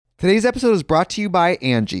Today's episode is brought to you by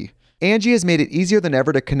Angie. Angie has made it easier than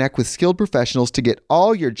ever to connect with skilled professionals to get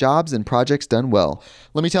all your jobs and projects done well.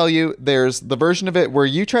 Let me tell you, there's the version of it where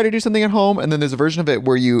you try to do something at home, and then there's a version of it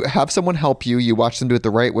where you have someone help you, you watch them do it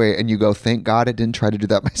the right way, and you go, thank God I didn't try to do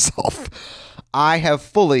that myself. I have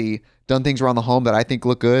fully done things around the home that I think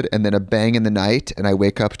look good, and then a bang in the night, and I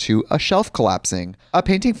wake up to a shelf collapsing, a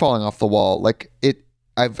painting falling off the wall.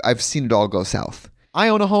 I've seen it all go south. I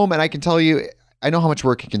own a home, and I can tell you, I know how much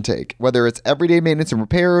work it can take. Whether it's everyday maintenance and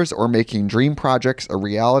repairs or making dream projects a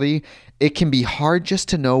reality, it can be hard just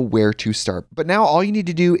to know where to start. But now all you need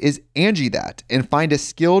to do is Angie that and find a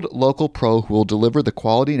skilled local pro who will deliver the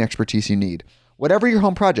quality and expertise you need. Whatever your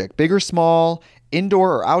home project, big or small,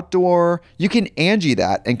 indoor or outdoor, you can Angie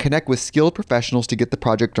that and connect with skilled professionals to get the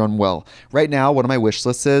project done well. Right now, one of my wish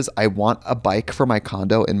lists is I want a bike for my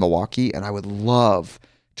condo in Milwaukee, and I would love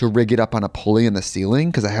to rig it up on a pulley in the ceiling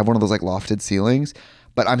because I have one of those like lofted ceilings,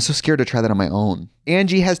 but I'm so scared to try that on my own.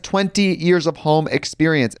 Angie has 20 years of home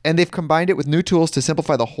experience, and they've combined it with new tools to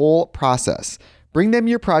simplify the whole process. Bring them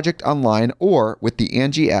your project online or with the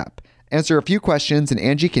Angie app. Answer a few questions and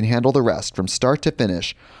Angie can handle the rest from start to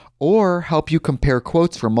finish, or help you compare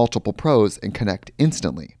quotes from multiple pros and connect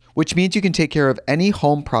instantly, which means you can take care of any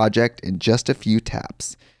home project in just a few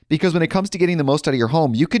taps. Because when it comes to getting the most out of your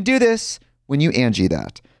home, you can do this when you Angie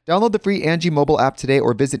that. Download the free Angie mobile app today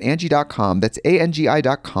or visit Angie.com. That's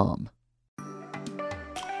ANGI.com.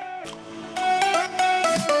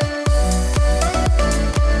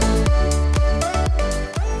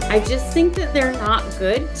 I just think that they're not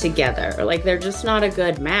good together. Like, they're just not a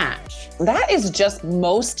good match. That is just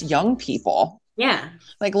most young people. Yeah.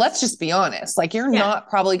 Like, let's just be honest. Like, you're not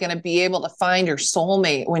probably going to be able to find your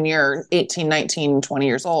soulmate when you're 18, 19, 20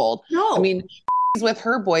 years old. No. I mean, she's with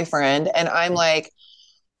her boyfriend, and I'm like,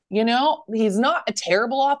 you know, he's not a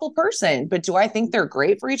terrible, awful person, but do I think they're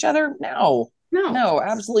great for each other? No,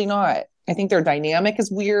 absolutely not. I think their dynamic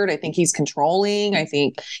is weird. I think he's controlling. I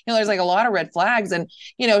think, there's like a lot of red flags, and,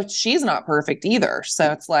 she's not perfect either.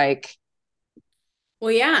 So it's like,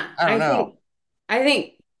 well, yeah, I don't know.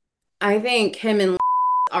 I think him and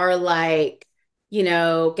are like,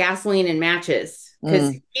 gasoline and matches,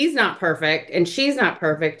 because he's not perfect and she's not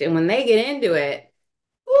perfect. And when they get into it,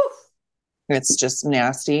 oof, it's just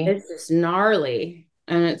nasty. It's just gnarly.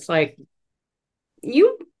 And it's like,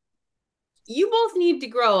 you both need to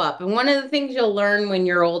grow up. And one of the things you'll learn when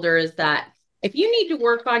you're older is that if you need to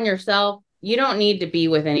work on yourself, you don't need to be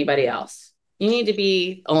with anybody else. You need to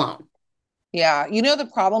be alone. Yeah. The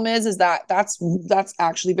problem is that that's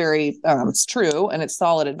actually very, it's true. And it's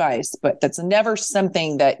solid advice, but that's never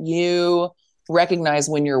something that you recognize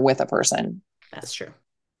when you're with a person. That's true.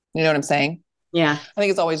 You know what I'm saying? Yeah. I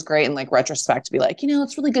think it's always great in like retrospect to be like,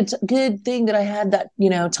 it's really good thing that I had that,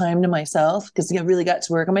 time to myself, because I really got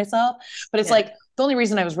to work on myself. But it's like, the only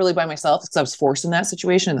reason I was really by myself is because I was forced in that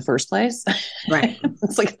situation in the first place. Right.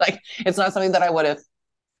 It's like, it's not something that I would have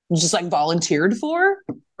just like volunteered for.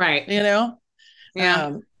 Right. Yeah.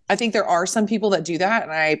 I think there are some people that do that,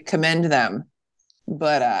 and I commend them,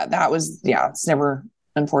 but that was, it's never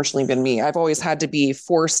unfortunately been me. I've always had to be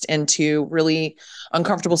forced into really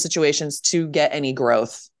uncomfortable situations to get any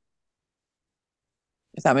growth.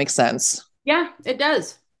 If that makes sense. Yeah, it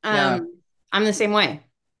does. I'm the same way,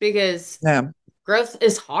 because growth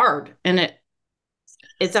is hard and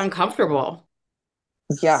it's uncomfortable.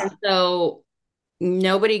 Yeah. And so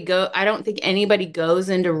I don't think anybody goes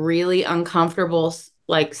into really uncomfortable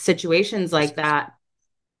like situations like that.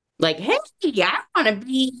 Like, hey, I want to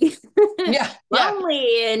be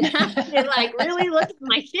lonely and have to like really look at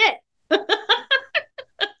my shit.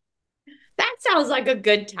 That sounds like a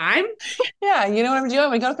good time. Yeah, you know what I'm doing? I'm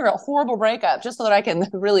going to go through a horrible breakup just so that I can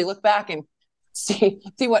really look back and see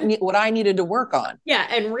what I needed to work on. Yeah,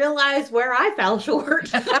 and realize where I fell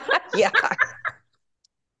short. Yeah.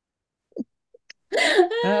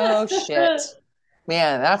 Oh, shit.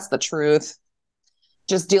 Man, that's the truth.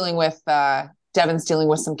 Just dealing with... Devin's dealing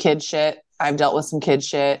with some kid shit. I've dealt with some kid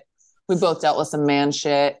shit. We both dealt with some man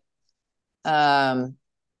shit. But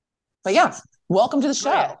yeah, welcome to the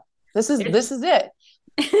show. Yeah. This is it.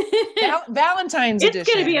 Valentine's edition.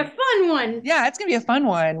 It's going to be a fun one. Yeah, it's going to be a fun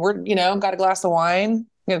one. We're, got a glass of wine.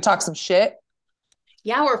 We're going to talk some shit.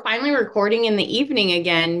 Yeah, we're finally recording in the evening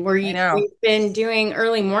again. We've been doing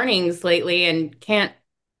early mornings lately and can't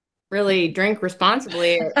really drink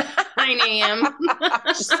responsibly at 9 a.m.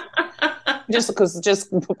 just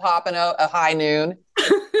popping out a high noon,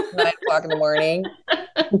 9 o'clock in the morning.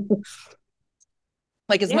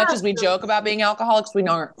 Like, as much as we joke about being alcoholics, we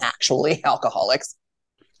aren't actually alcoholics.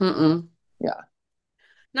 Mm-mm. Yeah.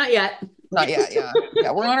 Not yet. Not yet. Yeah.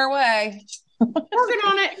 Yeah. We're on our way.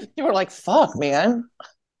 on it. You were like, fuck, man.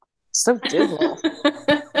 So dismal.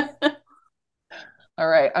 All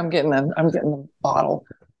right. I'm getting the bottle.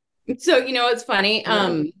 So, it's funny.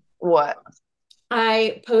 What?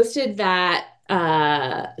 I posted that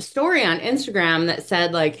story on Instagram that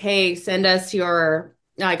said like, hey, send us your,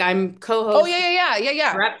 like, I'm co-host. Oh,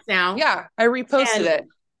 yeah. Reps now. Yeah. I reposted it.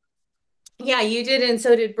 Yeah, you did. And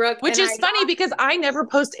so did Brooke. Which is funny because I never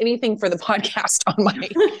post anything for the podcast on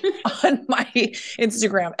my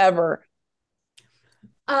Instagram ever.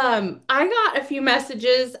 I got a few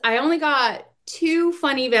messages. I only got 2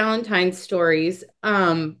 funny Valentine's stories.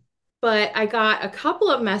 But I got a couple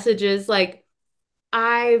of messages like,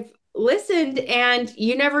 I've listened and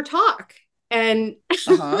you never talk. And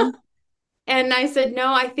and I said,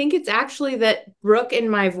 no, I think it's actually that Brooke and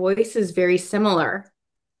my voice is very similar.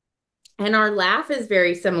 And our laugh is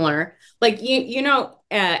very similar. Like,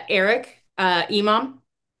 Eric, Imam.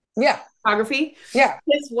 Yeah. Photography. Yeah.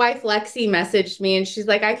 His wife, Lexi, messaged me and she's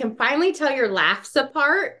like, I can finally tell your laughs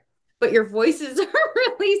apart, but your voices are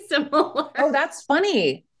really similar. Oh, that's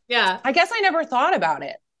funny. Yeah. I guess I never thought about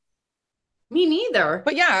it. Me neither.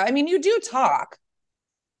 But yeah, I mean, you do talk.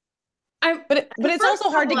 But it's also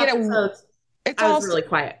hard to get it. I was really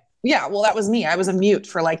quiet. Yeah. Well, that was me. I was a mute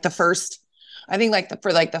for like the first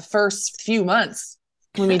few months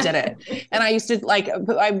when we did it. And I used to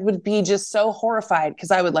I would be just so horrified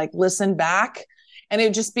because I would like listen back and it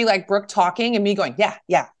would just be like Brooke talking and me going, yeah.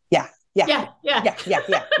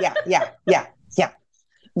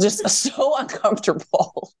 Just so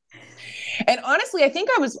uncomfortable. And honestly, I think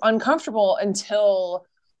I was uncomfortable until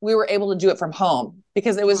we were able to do it from home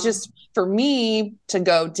because it was just for me to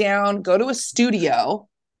go to a studio.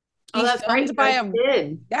 Oh, that's right.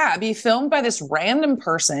 Be filmed by this random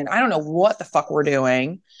person. I don't know what the fuck we're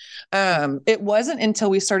doing. It wasn't until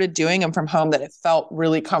we started doing them from home that it felt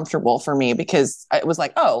really comfortable for me because it was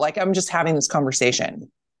like, oh, like I'm just having this conversation,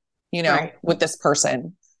 with this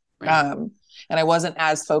person. Right. And I wasn't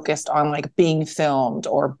as focused on like being filmed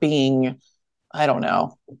or being, I don't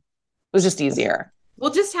know. It was just easier.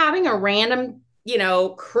 Well, just having a random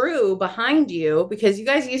crew behind you because you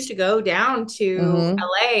guys used to go down to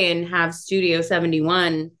LA and have Studio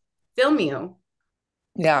 71 film you.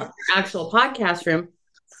 Yeah. Actual podcast room.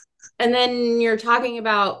 And then you're talking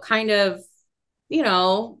about kind of,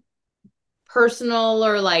 personal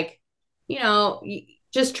or like,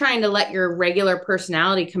 just trying to let your regular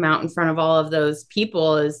personality come out in front of all of those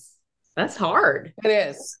people that's hard. It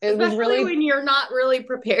is. It Especially was really when you're not really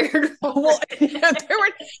prepared. Well,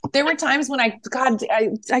 there were times when I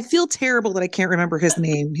feel terrible that I can't remember his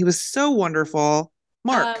name. He was so wonderful.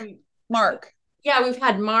 Mark. Yeah, we've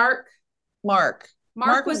had Mark.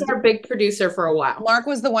 Mark was our big producer for a while. Mark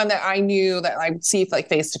was the one that I knew that I would see like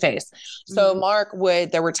face to face. So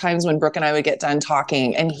there were times when Brooke and I would get done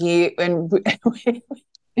talking and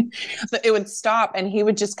it would stop and he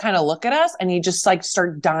would just kind of look at us and he just like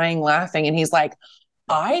start dying laughing. And he's like,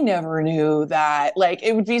 I never knew that. Like,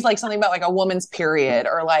 it would be like something about like a woman's period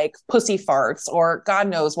or like pussy farts or God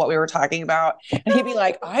knows what we were talking about. And he'd be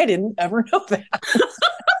like, I didn't ever know that.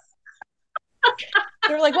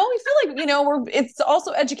 They're like, well, we feel like, it's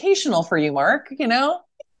also educational for you, Mark, I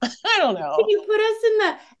don't know. Can you put us in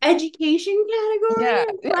the education category? Yeah.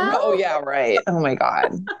 Well? Oh yeah. Right. Oh my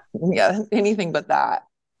God. Yeah. Anything but that.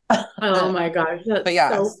 Oh my gosh. That's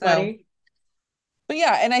so funny. But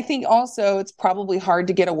yeah. And I think also it's probably hard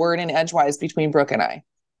to get a word in edgewise between Brooke and I.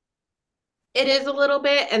 It is a little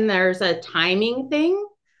bit. And there's a timing thing.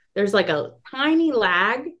 There's like a tiny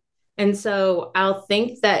lag. And so I'll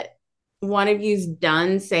think that one of you's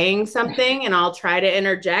done saying something and I'll try to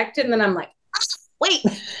interject. And then I'm like, wait,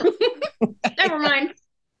 never mind.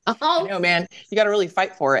 I know, man. You got to really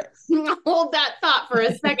fight for it. Hold that thought for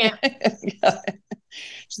a second.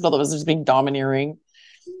 Just both of us just being domineering.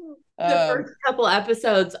 The first couple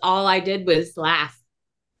episodes, all I did was laugh.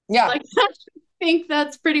 Yeah. Like, I think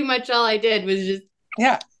that's pretty much all I did was just.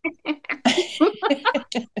 Yeah.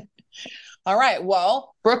 All right.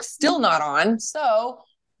 Well, Brooke's still not on. So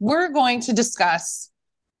we're going to discuss.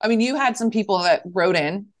 I mean, you had some people that wrote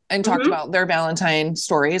in and talked about their Valentine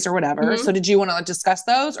stories or whatever. So did you want to discuss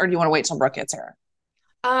those or do you want to wait till Brooke gets here?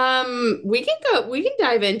 We can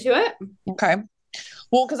dive into it. Okay.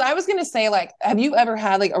 Well, because I was going to say, like, have you ever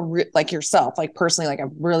had like yourself, like personally, like a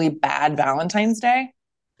really bad Valentine's Day?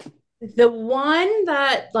 The one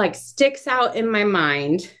that like sticks out in my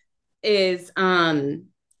mind is,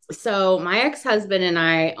 so my ex-husband and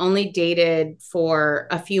I only dated for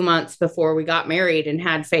a few months before we got married and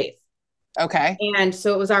had Faith. Okay. And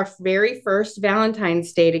so it was our very first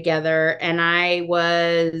Valentine's Day together. And I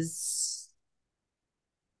was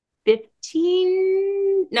 15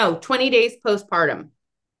 20 days postpartum.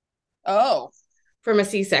 Oh. From a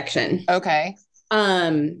C-section. Okay.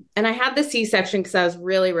 And I had the C-section because I was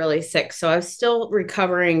really, really sick. So I was still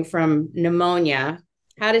recovering from pneumonia,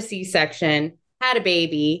 had a C-section, had a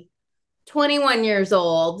baby, 21 years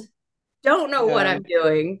old, don't know what I'm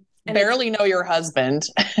doing. And barely know your husband.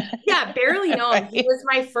 Yeah, barely know him. He was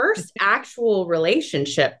my first actual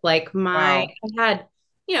relationship. Like I had,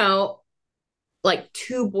 like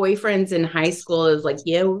 2 boyfriends in high school. It was like,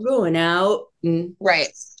 yeah, we're going out. And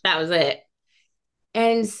that was it.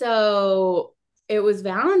 And so it was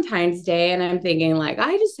Valentine's Day, and I'm thinking, like,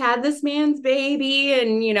 I just had this man's baby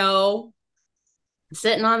and,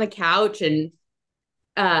 sitting on the couch, and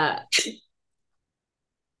I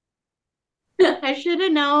should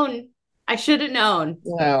have known.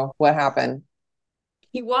 No, what happened?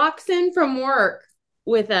 He walks in from work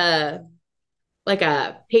with a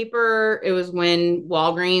paper. It was when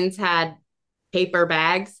Walgreens had paper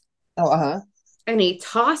bags. And he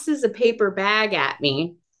tosses a paper bag at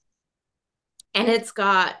me. And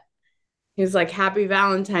he's like, Happy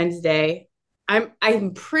Valentine's Day.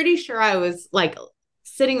 I'm pretty sure I was like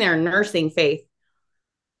sitting there nursing Faith.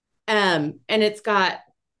 And it's got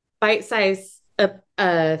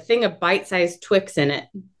a thing of bite-sized Twix in it.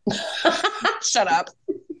 Shut up.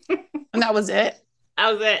 And that was it?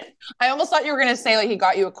 That was it. I almost thought you were going to say like he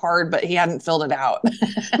got you a card, but he hadn't filled it out.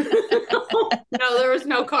 No, there was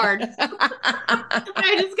no card.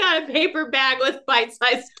 I just got a paper bag with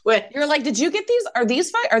bite-sized Twix. You're like, did you get these? Are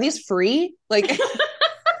these free? Like, did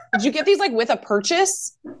you get these like with a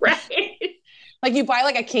purchase? Right. Like you buy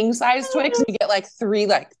like a king size Twix and you get like 3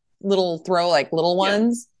 like little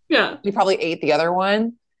ones. Yeah. You probably ate the other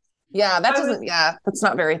one. Yeah, that's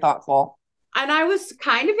not very thoughtful. And I was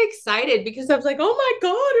kind of excited because I was like, oh my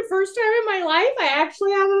God, the first time in my life, I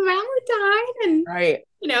actually have a Valentine. And,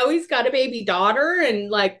 he's got a baby daughter and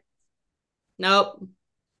like, nope.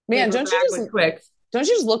 Man, don't you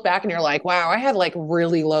just look back and you're like, wow, I had like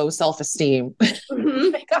really low self-esteem.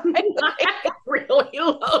 Mm-hmm. I had really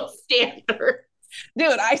low standards.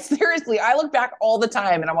 Dude, I look back all the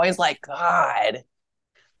time and I'm always like, God.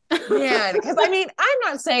 Man, because I mean, I'm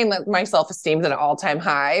not saying that my self-esteem is at an all-time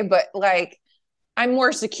high, but like I'm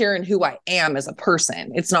more secure in who I am as a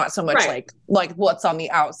person. It's not so much like what's on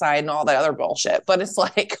the outside and all that other bullshit, but it's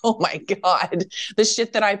like, oh my God, the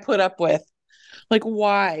shit that I put up with. Like,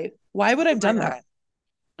 why would I have done that?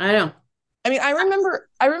 I know. I mean, I remember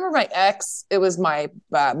my ex, it was my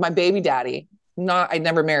baby daddy. I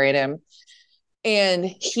never married him. And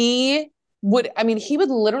he would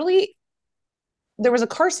literally, there was a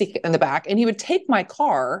car seat in the back and he would take my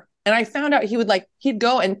car. And I found out he'd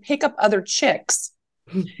go and pick up other chicks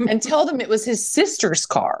and tell them it was his sister's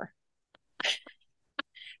car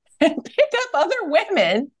and pick up other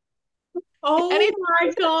women. Oh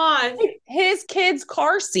my God. His kid's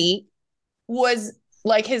car seat was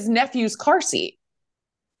like his nephew's car seat.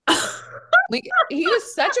 Like he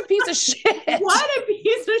was such a piece of shit. What a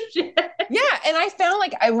piece of shit. Yeah. And I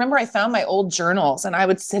remember I found my old journals and I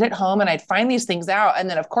would sit at home and I'd find these things out. And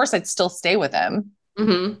then of course I'd still stay with him,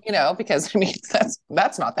 because I mean,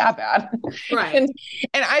 that's not that bad. Right. And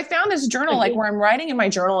I found this journal, like where I'm writing in my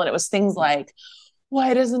journal and it was things like,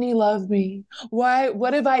 why doesn't he love me?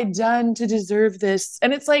 What have I done to deserve this?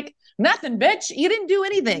 And it's like, nothing, bitch. You didn't do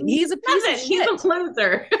anything. He's a piece of shit. He's a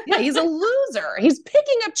loser. Yeah, he's a loser. He's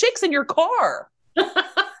picking up chicks in your car.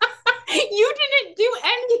 You didn't do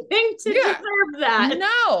anything to deserve that.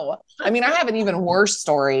 No. I mean, I have an even worse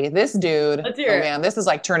story. This dude, man, this is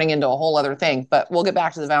like turning into a whole other thing, but we'll get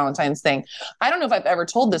back to the Valentine's thing. I don't know if I've ever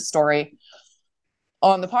told this story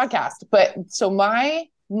on the podcast, but so my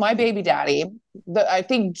baby daddy, I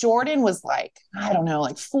think Jordan was like, I don't know,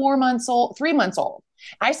 like 3 months old.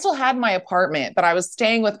 I still had my apartment, but I was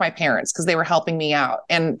staying with my parents because they were helping me out.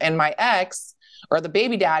 And my ex, or the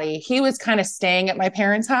baby daddy, he was kind of staying at my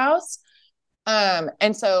parents' house.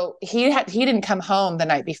 And so he didn't come home the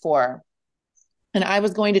night before. And I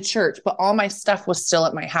was going to church, but all my stuff was still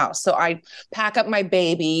at my house. So I pack up my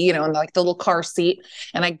baby, in like the little car seat,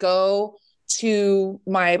 and I go to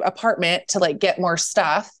my apartment to like get more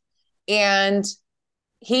stuff. And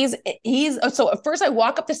so at first I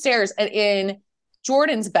walk up the stairs, and in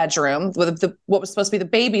Jordan's bedroom, with what was supposed to be the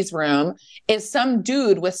baby's room, is some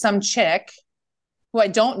dude with some chick who I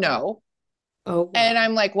don't know. Oh, wow. And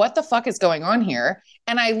I'm like, what the fuck is going on here?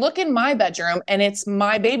 And I look in my bedroom and it's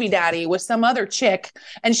my baby daddy with some other chick,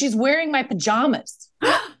 and she's wearing my pajamas,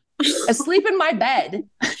 asleep in my bed.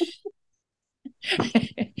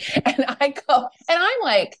 And I go, and I'm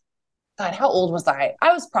like, God, how old was I?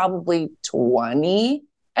 I was probably 20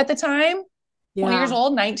 at the time. 20 years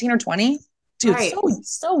old, 19 or 20. Dude, right.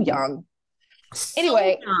 so young. So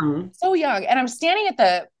Anyway, young. so young. And I'm standing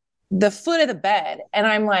at the foot of the bed and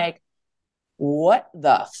I'm like, what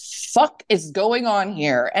the fuck is going on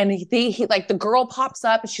here? And he like the girl pops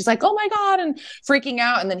up and she's like, oh my God, and freaking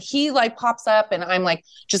out. And then he like pops up and I'm like,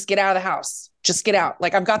 just get out of the house. Just get out.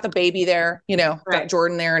 Like I've got the baby there, you know, got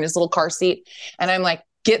Jordan there in his little car seat. And I'm like,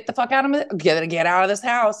 get the fuck out of it. Get out of this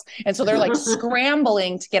house. And so they're like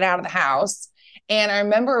scrambling to get out of the house. And I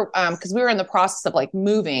remember, cause we were in the process of like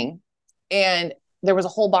moving and there was a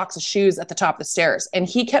whole box of shoes at the top of the stairs. And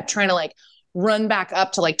he kept trying to like run back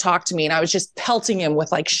up to like talk to me. And I was just pelting him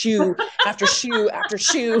with like shoe after shoe after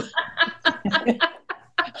shoe. I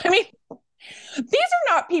mean, these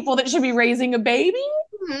are not people that should be raising a baby.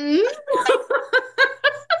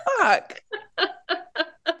 Fuck.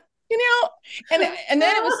 You know, and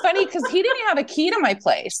then it was funny because he didn't have a key to my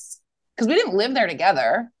place because we didn't live there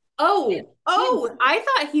together. I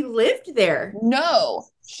thought he lived there. No,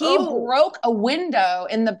 he broke a window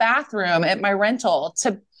in the bathroom at my rental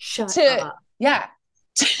to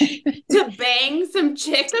bang some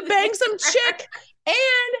chick.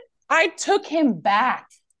 And I took him back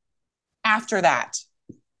after that.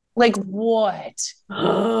 Like what?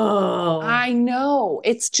 Oh, I know.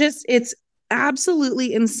 It's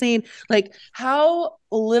absolutely insane. Like how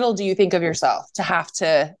little do you think of yourself to have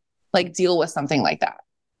to like deal with something like that?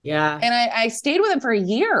 Yeah. And I stayed with him for a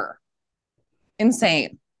year.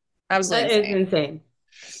 Insane. Absolutely insane. That is insane.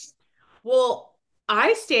 Well,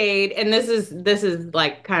 I stayed, and this is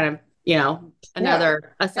like kind of, you know,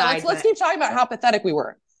 another aside. Let's keep talking about how pathetic we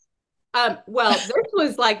were. Well, this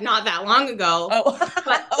was like not that long ago.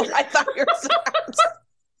 But I thought you were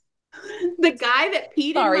the guy that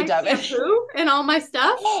peed in my shampoo and all my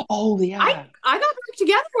stuff. Oh yeah. I got back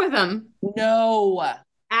together with him. No.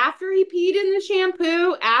 After he peed in the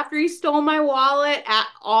shampoo, after he stole my wallet,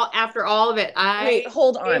 after all of it,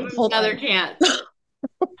 hold on. Another chance.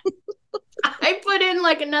 I put in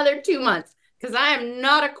like another 2 months because I am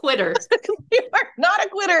not a quitter. You are not a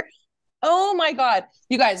quitter. Oh my God.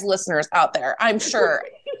 You guys, listeners out there, I'm sure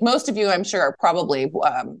most of you, are probably,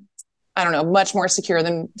 I don't know, much more secure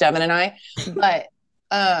than Devin and I, but,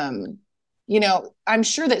 you know, I'm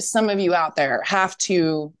sure that some of you out there have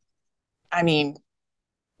to, I mean,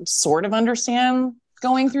 sort of understand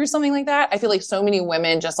going through something like that. I feel like so many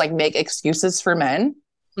women just like make excuses for men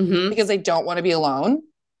because they don't want to be alone.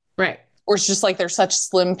 Right. Or it's just like they're such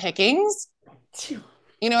slim pickings.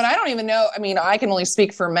 You know, and I don't even know. I mean, I can only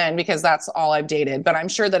speak for men because that's all I've dated, but I'm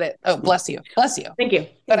sure that bless you. Thank you.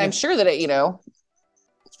 But I'm sure that you know,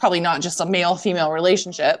 it's probably not just a male-female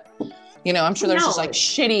relationship. You know, I'm sure there's just like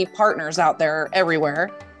shitty partners out there everywhere.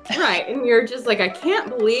 Right. And you're just like, I can't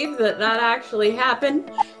believe that actually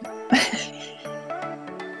happened.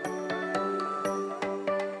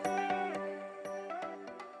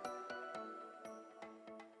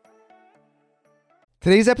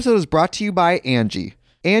 Today's episode is brought to you by Angie.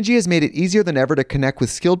 Angie has made it easier than ever to connect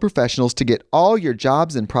with skilled professionals to get all your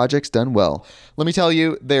jobs and projects done well. Let me tell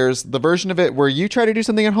you, there's the version of it where you try to do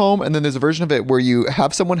something at home, and then there's a version of it where you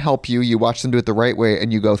have someone help you, you watch them do it the right way,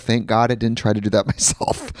 and you go, thank God I didn't try to do that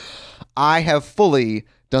myself. I have fully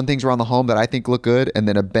done things around the home that I think look good, and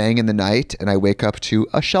then a bang in the night, and I wake up to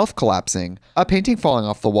a shelf collapsing, a painting falling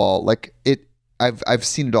off the wall. Like I've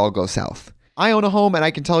seen it all go south. I own a home, and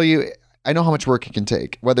I can tell you, I know how much work it can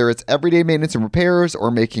take. Whether it's everyday maintenance and repairs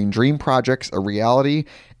or making dream projects a reality,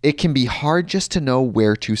 it can be hard just to know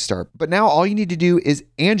where to start. But now all you need to do is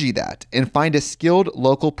Angie that and find a skilled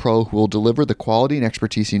local pro who will deliver the quality and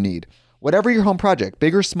expertise you need. Whatever your home project,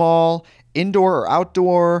 big or small, indoor or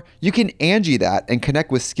outdoor, you can Angie that and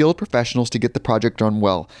connect with skilled professionals to get the project done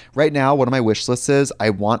well. Right now, one of my wish lists is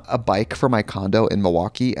I want a bike for my condo in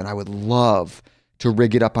Milwaukee, and I would love to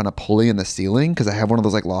rig it up on a pulley in the ceiling because I have one of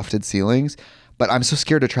those like lofted ceilings, but I'm so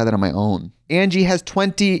scared to try that on my own. Angie has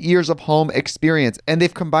 20 years of home experience, and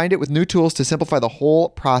they've combined it with new tools to simplify the whole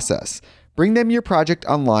process. Bring them your project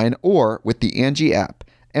online or with the Angie app.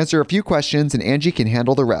 Answer a few questions and Angie can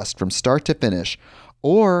handle the rest from start to finish,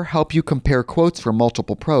 or help you compare quotes from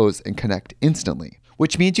multiple pros and connect instantly,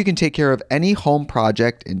 which means you can take care of any home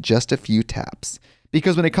project in just a few taps.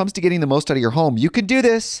 Because when it comes to getting the most out of your home, you can do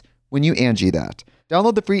this when you Angie that.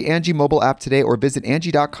 Download the free Angie mobile app today or visit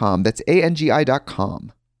Angie.com. That's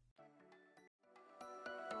ANGI.com.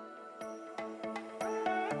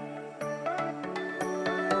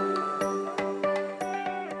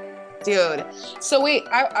 Dude. So wait,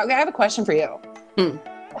 I have a question for you.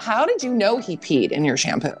 How did you know he peed in your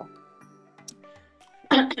shampoo?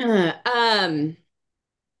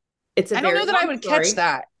 It's I don't know that I would catch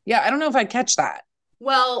that. Yeah, I don't know if I'd catch that.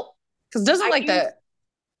 Well, Because doesn't like that.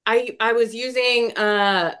 I was using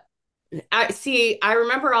I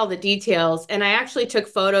remember all the details, and I actually took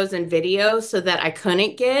photos and videos so that I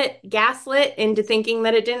couldn't get gaslit into thinking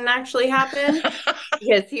that it didn't actually happen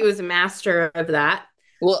because he was a master of that.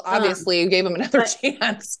 Well, obviously you gave him another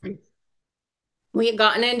chance. We had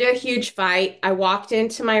gotten into a huge fight. I walked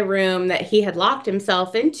into my room that he had locked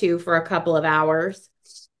himself into for a couple of hours.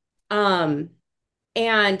 And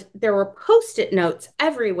there were Post-it notes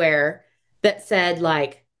everywhere that said,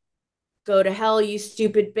 like, go to hell, you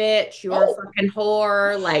stupid bitch. You're a fucking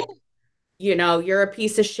whore. Like, you know, you're a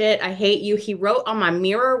piece of shit. I hate you. He wrote on my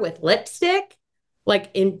mirror with lipstick,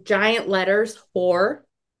 like in giant letters, whore.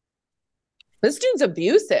 This dude's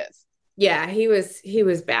abusive. Yeah, he was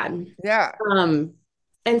bad. Yeah. And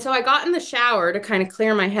so I got in the shower to kind of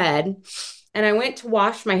clear my head, and I went to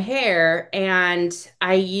wash my hair, and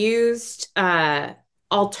I used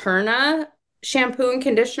Alterna shampoo and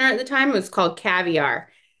conditioner at the time. It was called Caviar.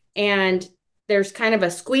 And there's kind of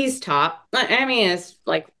a squeeze top. I mean, it's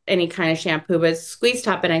like any kind of shampoo, but it's a squeeze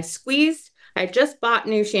top. And I just bought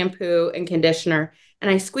new shampoo and conditioner,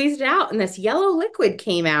 and I squeezed it out, and this yellow liquid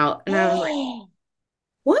came out. And I was like,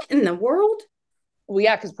 what in the world? Well,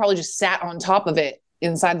 yeah, because probably just sat on top of it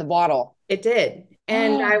inside the bottle. It did.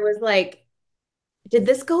 And I was like, did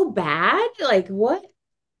this go bad? Like, what?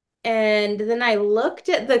 And then I looked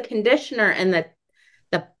at the conditioner, and the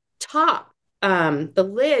top, the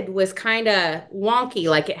lid was kind of wonky,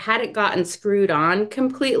 like it hadn't gotten screwed on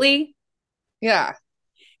completely. Yeah.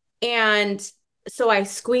 And so I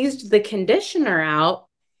squeezed the conditioner out,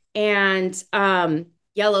 and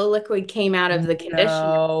yellow liquid came out of the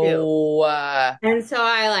conditioner too. And so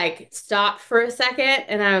I like stopped for a second,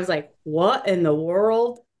 and I was like, what in the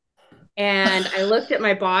world? And I looked at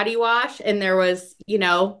my body wash, and there was, you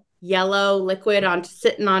know, yellow liquid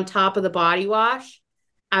sitting on top of the body wash.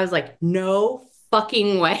 I was like, no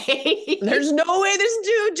fucking way. There's no way this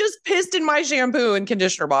dude just pissed in my shampoo and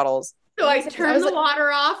conditioner bottles. So I turned the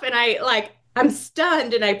water off, and I'm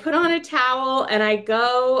stunned, and I put on a towel, and I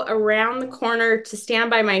go around the corner to stand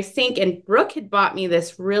by my sink, and Brooke had bought me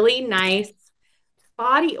this really nice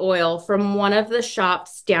body oil from one of the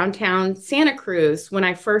shops downtown Santa Cruz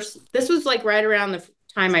this was like right around the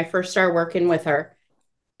time I first started working with her.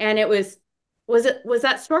 And it was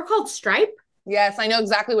that store called Stripe? Yes, I know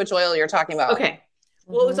exactly which oil you're talking about. Okay.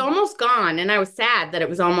 Well, it was almost gone, and I was sad that it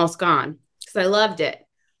was almost gone because I loved it.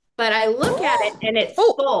 But I look at it, and it's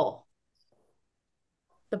full.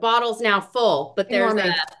 The bottle's now full, but there's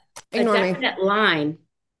a definite line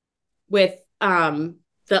with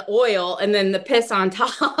the oil and then the piss on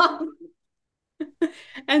top.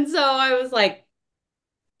 And so I was like,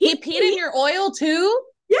 he peed in your oil too?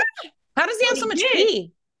 Yeah. How does he have so much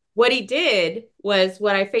pee? What he did was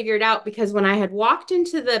what I figured out, because when I had walked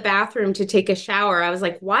into the bathroom to take a shower, I was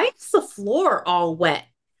like, why is the floor all wet?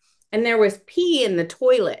 And there was pee in the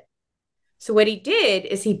toilet. So what he did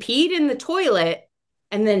is he peed in the toilet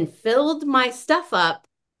and then filled my stuff up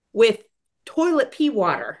with toilet pee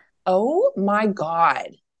water. Oh my God.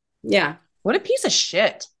 Yeah. What a piece of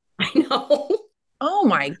shit. I know. Oh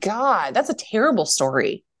my God. That's a terrible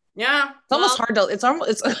story. Yeah. It's almost hard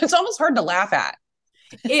to laugh at.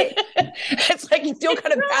 It's like you feel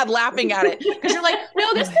kind of bad laughing at it because you're like,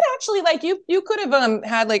 no, this could actually, like, you could have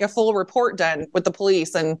had like a full report done with the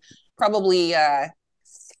police and probably yeah,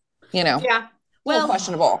 well,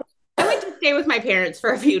 questionable. I went to stay with my parents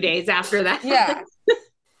for a few days after that. Yeah. And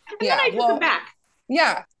then I took them back.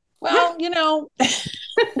 Yeah. Well,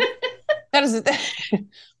 that is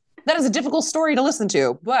a difficult story to listen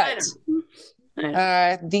to, but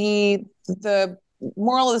the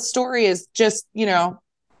moral of the story is just,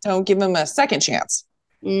 don't give him a second chance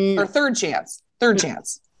or third chance. Third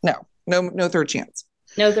chance. No third chance.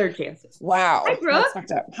 No third chances. Wow. Hi, Brooke. That's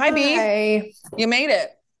fucked up. Hi, B. Hi. You made it.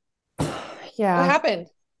 Yeah. What happened?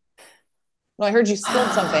 Well, I heard you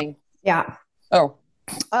spilled something. Yeah. Oh.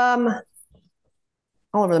 All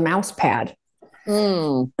over the mouse pad.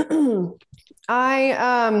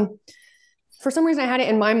 I for some reason I had it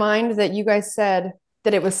in my mind that you guys said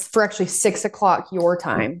that it was for actually 6:00 your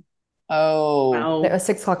time. Oh. It was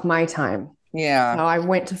 6:00 my time. Yeah. So I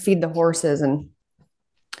went to feed the horses and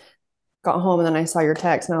got home, and then I saw your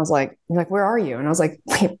text, and I was like, "You're like, where are you?" And I was like,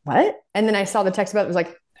 "Wait, what?" And then I saw the text about it was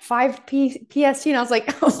like 5 PST, and I was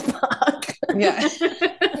like, "Oh fuck." Yeah.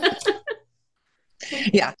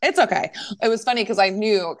 Yeah, it's okay. It was funny because I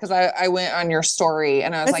knew, because I went on your story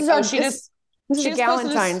and I was this is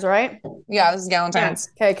Galentines, right? Yeah, this is Galentines.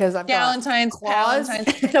 Yeah. Okay, because I've Galentines, got claws and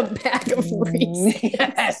a bag of Reese.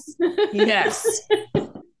 Yes. Yes.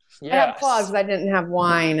 I have claws because I didn't have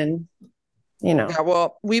wine, and Yeah,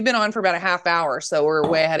 well, we've been on for about a half hour, so we're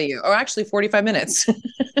way ahead of you. Oh, actually 45 minutes.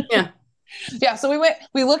 Yeah. Yeah. So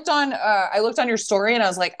we looked on, I looked on your story and I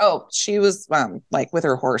was like, oh, she was like with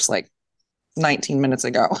her horse like 19 minutes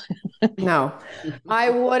ago. No,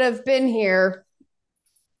 I would have been here.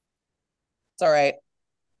 It's all right.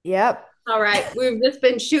 Yep. All right. We've just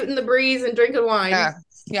been shooting the breeze and drinking wine. Yeah.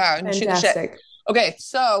 Yeah. And shoot the shit. Fantastic. Okay.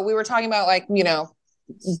 So we were talking about like,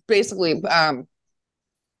 basically,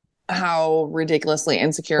 how ridiculously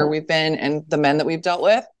insecure we've been and the men that we've dealt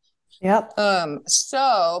with. Yep.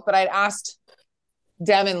 But I'd asked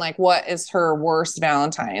Devin, like, what is her worst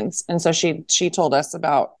Valentine's? And so she told us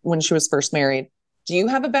about when she was first married. Do you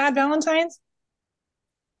have a bad Valentine's?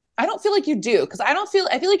 I don't feel like you do, because I feel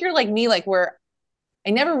like you're like me, like where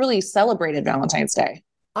I never really celebrated Valentine's Day.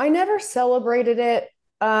 I never celebrated it.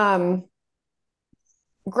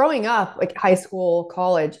 Growing up, like high school,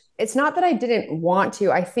 college, it's not that I didn't want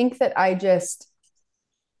to. I think that I just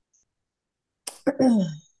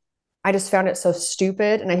found it so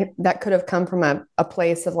stupid. And that could have come from a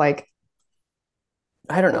place of like,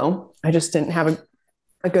 I don't know. I just didn't have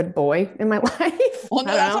a good boy in my life. Well,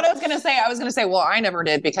 no, that's what I was going to say. I was going to say, well, I never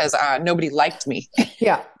did because nobody liked me.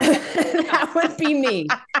 Yeah. That would be me.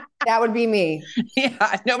 That would be me.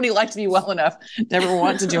 Yeah. Nobody liked me well enough. Never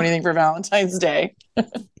want to do anything for Valentine's Day.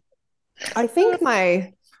 I think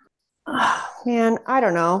man, I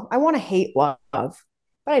don't know. I want to hate love, but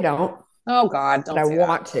I don't. Oh God. But I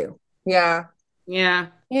want to. Yeah. Yeah.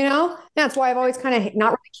 That's why I've always kind of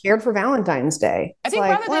not really cared for Valentine's Day. I think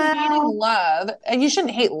rather than hating love, and you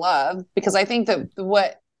shouldn't hate love, because I think that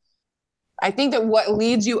what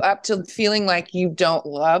leads you up to feeling like you don't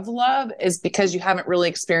love is because you haven't really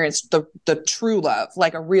experienced the true love,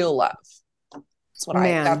 like a real love.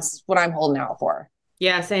 That's what I'm holding out for.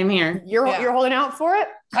 Yeah, same here. You're holding out for it?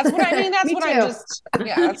 That's what I mean. That's what I'm just,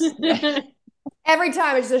 yeah. Every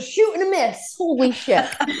time it's a shoot and a miss. Holy shit.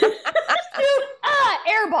 Shoot,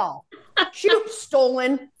 airball. Shoot,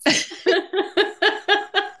 stolen.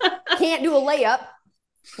 Can't do a layup,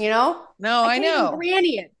 No, I know.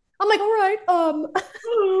 Granny it. I'm like, all right.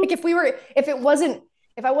 Like if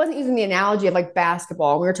I wasn't using the analogy of like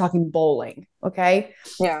basketball, we were talking bowling. Okay.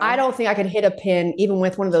 Yeah. I don't think I could hit a pin even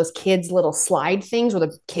with one of those kids' little slide things where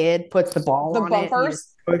the kid puts the ball on bumpers. It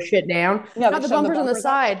and push it down. Yeah, not the bumpers on the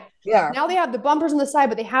side. Yeah. Now they have the bumpers on the side,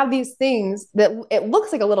 but they have these things that it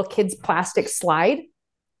looks like a little kid's plastic slide.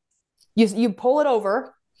 You pull it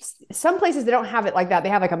over. Some places they don't have it like that. They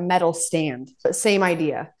have like a metal stand, but same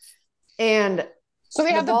idea. And so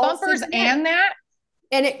they have the bumpers and that?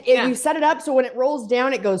 And you set it up so when it rolls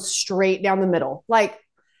down, it goes straight down the middle. Like,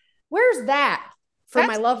 where's that for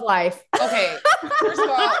my love life? Okay. First of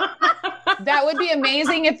all, that would be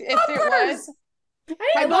amazing if it was.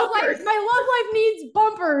 My love life needs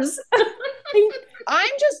bumpers.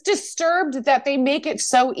 I'm just disturbed that they make it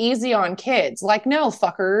so easy on kids. Like, no,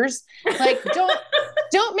 fuckers. Like,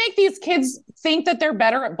 don't make these kids think that they're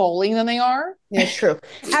better at bowling than they are. Yeah, it's true.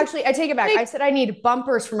 Actually, I take it back. I said I need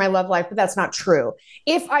bumpers for my love life, but that's not true.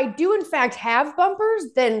 If I do in fact have bumpers,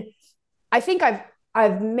 then I think I've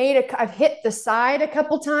hit the side a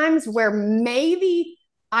couple times where maybe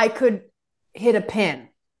I could hit a pin.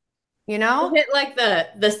 You hit like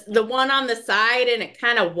the one on the side and it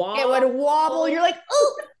kind of wobbles. It would wobble. You're like,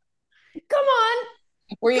 oh, come on.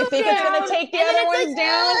 Where you think it's going to take the other ones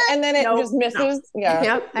down and then it just misses. No. Yeah.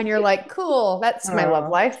 Yep. And you're like, cool. That's my love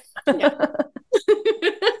life.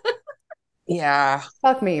 Yeah.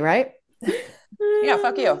 Fuck me, right? Yeah.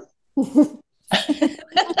 Fuck you.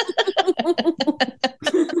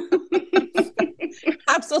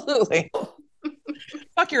 Absolutely.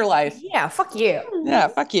 Fuck your life. Yeah, fuck you. Yeah,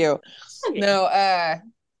 fuck you. No, I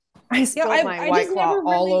spilled my White Claw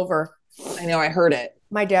all over. I know, I heard it.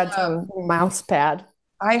 My dad's mouse pad.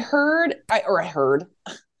 I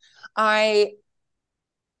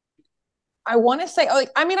want to say,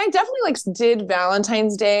 like, I mean, I definitely like did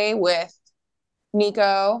Valentine's Day with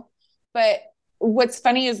Nico, but what's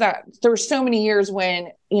funny is that there were so many years when,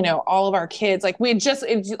 all of our kids, like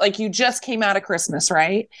you just came out of Christmas,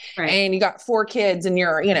 right? And you got 4 kids and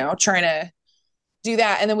you're, trying to do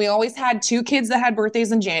that. And then we always had 2 kids that had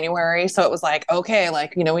birthdays in January. So it was like, okay,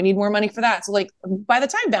 like, we need more money for that. So like by the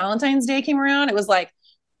time Valentine's Day came around, it was like,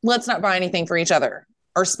 let's not buy anything for each other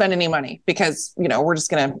or spend any money because, we're just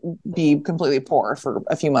going to be completely poor for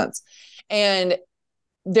a few months. And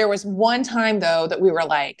there was one time though, that we were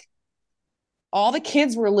like, all the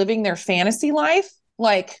kids were living their fantasy life.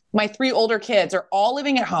 Like my 3 older kids are all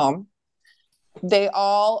living at home. They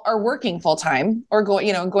all are working full time or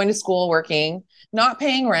going to school, working, not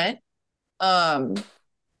paying rent,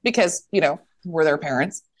 because, we're their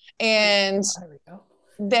parents. And There we go.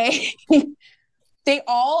 they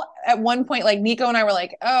all at one point, like Nico and I were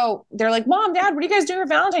like, oh, they're like, Mom, Dad, what are you guys doing for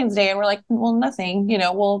Valentine's Day? And we're like, well, nothing,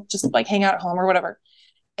 we'll just like hang out at home or whatever.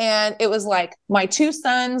 And it was like my two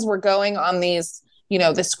sons were going on these,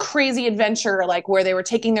 this crazy adventure, like where they were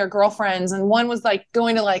taking their girlfriends, and one was like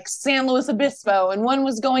going to like San Luis Obispo and one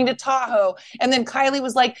was going to Tahoe. And then Kylie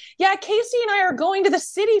was like, yeah, Casey and I are going to the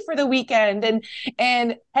city for the weekend,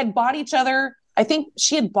 and had bought each other. I think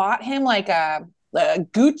she had bought him like a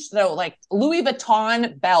like Louis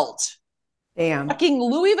Vuitton belt. Damn. Fucking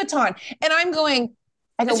Louis Vuitton. And I'm going,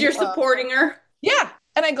 because you're supporting her. Yeah.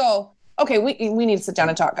 And I go, okay, we need to sit down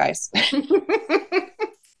and talk, guys.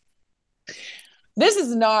 This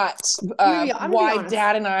is not why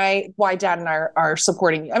dad and I are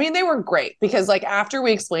supporting you. I mean, they were great because like after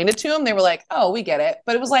we explained it to them, they were like, oh, we get it.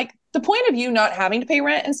 But it was like the point of you not having to pay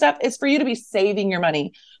rent and stuff is for you to be saving your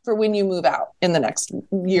money for when you move out in the next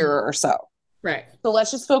year or so. Right. So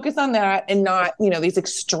let's just focus on that and not, these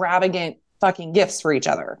extravagant fucking gifts for each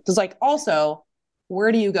other. Because like also,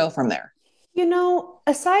 where do you go from there?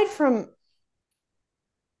 Aside from,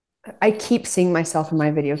 I keep seeing myself in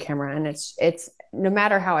my video camera, and it's no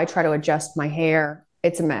matter how I try to adjust my hair,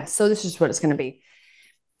 it's a mess. So this is what it's going to be.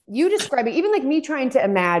 You describe it, even like me trying to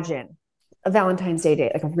imagine a Valentine's Day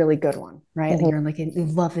date, like a really good one, right? Mm-hmm. And you're like, you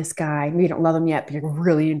love this guy. Maybe you don't love him yet, but you're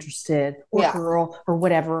really interested, or girl, or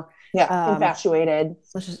whatever. Yeah, infatuated.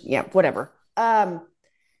 Let's just, whatever. The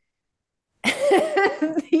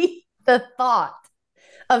thought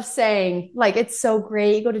of saying, like, it's so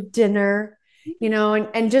great, you go to dinner,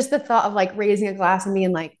 and just the thought of like raising a glass and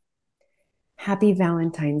being like, Happy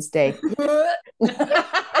Valentine's Day.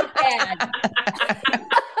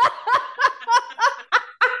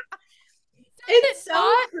 It's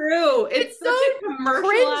so true. It's such a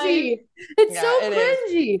commercialized. Cringy. It's so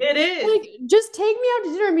cringy. It is. Like, just take me out to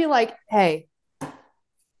dinner and be like, hey,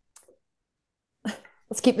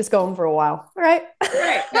 let's keep this going for a while. All right.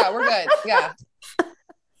 Right. Yeah, we're good. Yeah.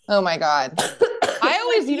 Oh my God. I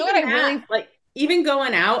always, what I really like, even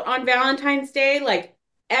going out on Valentine's Day, like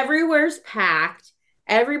everywhere's packed.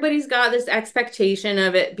 Everybody's got this expectation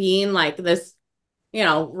of it being like this,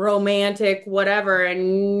 romantic, whatever.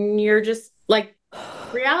 And you're just like,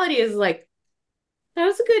 reality is like, that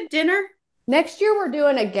was a good dinner. Next year, we're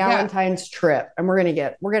doing a Galentine's trip, and we're going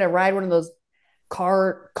to ride one of those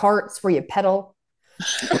carts where you pedal.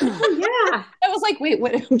 Oh, yeah. I was like, wait,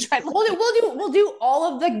 what? I'm trying to we'll do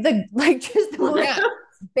all of the like just the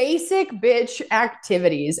basic bitch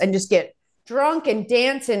activities and just get drunk and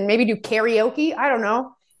dance and maybe do karaoke. I don't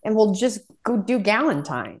know. And we'll just go do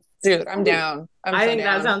Galentine. Dude, I'm down. I think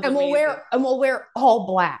that sounds amazing. We'll wear all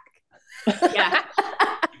black. Yeah.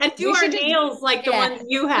 And do our nails like the ones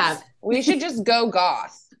you have. We should just go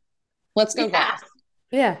goth. Let's go goth.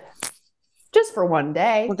 Yeah. Just for one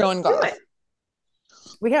day. We're going goth.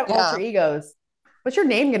 We have alter egos. What's your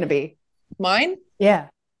name going to be? Mine? Yeah.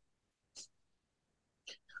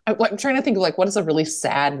 I'm trying to think of like, what is a really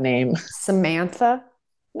sad name? Samantha?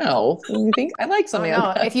 No. You think? I like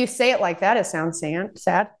Samantha. No. If you say it like that, it sounds sad.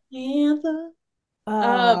 Samantha?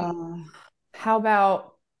 How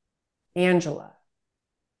about Angela?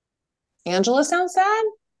 Angela sounds sad?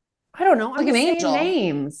 I don't know. Like an angel.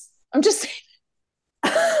 Names. I'm just saying.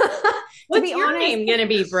 What's your name going to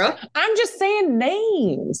be, Brooke? I'm just saying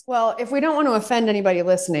names. Well, if we don't want to offend anybody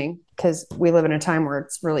listening, because we live in a time where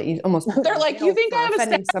it's really almost. They're like, you think I'm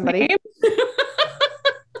offending somebody? Name?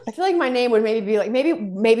 I feel like my name would maybe be like,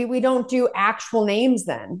 maybe we don't do actual names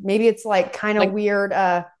then. Maybe it's like kind of weird.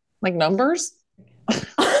 Like numbers? What's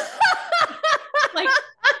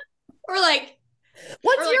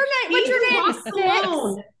your name? What's your name? Six.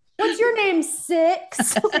 What's your name?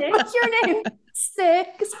 Six. What's your name?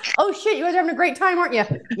 Six. Oh shit, you guys are having a great time, aren't you?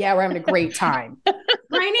 Yeah, we're having a great time.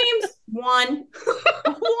 My name's One.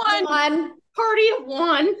 One. Party of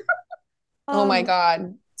one. Oh my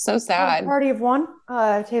God. So sad. Party of one.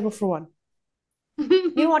 Table for one.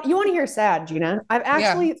 You want to hear sad, Gina? I've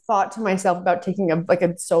actually thought to myself about taking a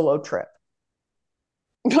solo trip.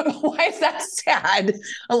 Why is that sad?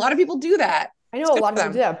 A lot of people do that. I know a lot of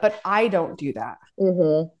people do that, but I don't do that.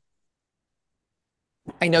 Mm-hmm.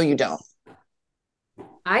 I know you don't.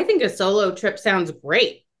 I think a solo trip sounds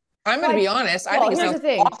great. I'm going to be honest. I think it sounds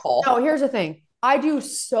awful. No, here's the thing. I do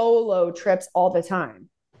solo trips all the time.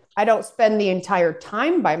 I don't spend the entire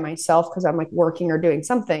time by myself because I'm like working or doing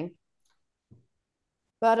something.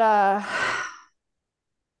 But I'm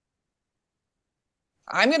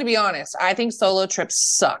going to be honest. I think solo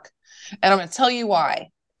trips suck. And I'm going to tell you why.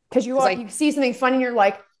 Because you see something funny and you're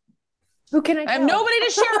like, who can I tell? have nobody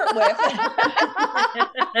to share it with.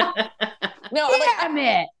 No, damn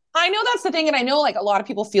it. I know that's the thing. And I know like a lot of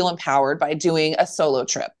people feel empowered by doing a solo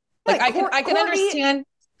trip. Like I can understand.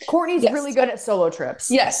 Courtney's really good at solo trips.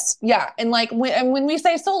 Yes. Yeah. And like when we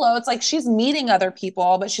say solo, it's like she's meeting other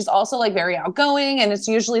people, but she's also like very outgoing. And it's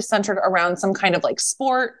usually centered around some kind of like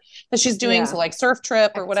sport that she's doing. Yeah. So like surf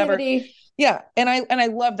trip or whatever. Yeah. And I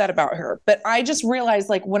love that about her. But I just realized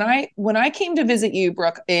like when I came to visit you,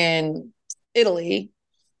 Brooke, in Italy,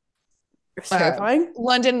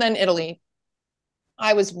 London, then Italy,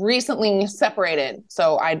 I was recently separated.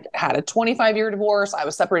 So I had a 25-year divorce. I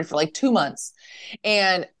was separated for like 2 months,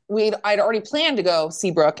 and I'd already planned to go see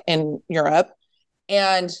Brooke in Europe.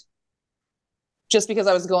 And just because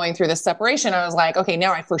I was going through this separation, I was like, okay,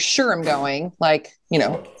 now I for sure am going. Like, you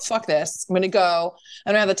know, fuck this. I'm going to go.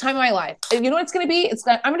 I'm going to have the time of my life. And you know what it's going to be?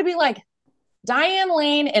 I'm going to be like Diane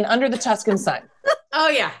Lane in Under the Tuscan Sun. Oh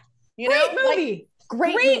yeah. You know, movie.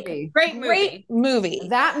 Great movie.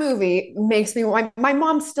 That movie makes me, my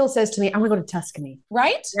mom still says to me, I want to go to Tuscany.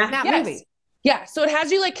 Right? Yeah. That movie. Yeah. So it has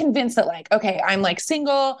you like convinced that like, okay, I'm like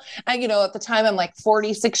single. And, you know, at the time I'm like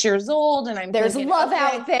 46 years old and there's love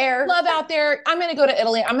out there. Love out there. I'm going to go to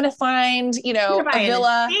Italy. I'm going to find, you know, a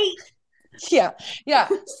villa. Yeah. Yeah.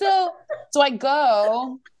 So I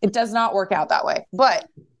go, it does not work out that way, but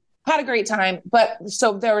had a great time. But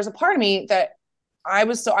so there was a part of me that I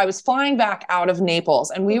was flying back out of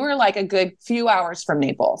Naples, and we were like a good few hours from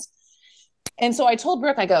Naples. And so I told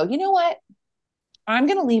Brooke, I go, you know what? I'm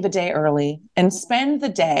going to leave a day early and spend the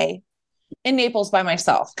day in Naples by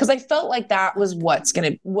myself. Cause I felt like that was that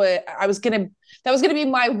was going to be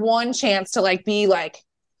my one chance to like, be like,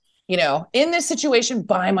 you know, in this situation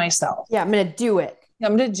by myself. Yeah. I'm going to do it.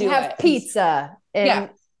 Have pizza.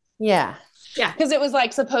 And yeah. Cause it was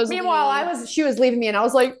like supposedly. Meanwhile, she was leaving me and I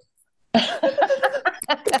was like,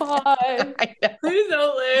 Please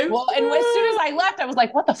don't leave. Well, and as soon as I left, I was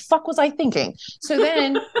like, what the fuck was I thinking? So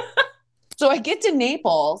then, so I get to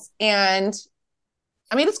Naples, and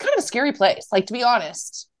I mean, it's kind of a scary place. Like, to be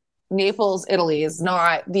honest, Naples, Italy is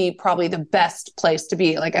not probably the best place to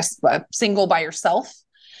be, like a single by yourself.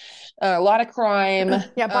 A lot of crime.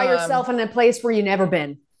 Yeah. By yourself in a place where you've never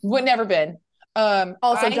been. Never been.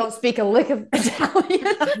 Also, don't speak a lick of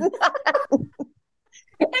Italian.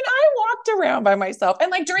 And I walked around by myself.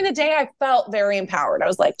 And like during the day, I felt very empowered. I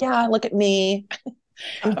was like, yeah, look at me.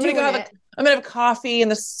 I'm going to have coffee in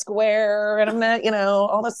the square, and I'm going to, you know,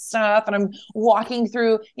 all this stuff. And I'm walking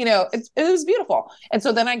through, you know, it was beautiful. And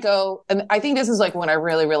so then I go, and I think this is like when I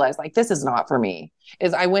really realized like, this is not for me,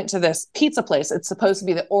 is I went to this pizza place. It's supposed to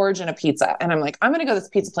be the origin of pizza. And I'm like, I'm going to go to this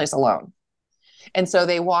pizza place alone. And so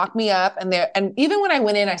they walk me up, and even when I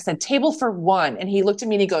went in, I said, table for one. And he looked at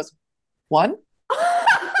me and he goes, one?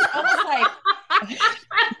 I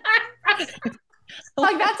was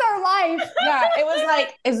like, that's our life. Yeah. It was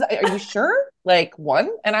like, are you sure? Like one?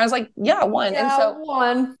 And I was like, yeah, one. Yeah, and so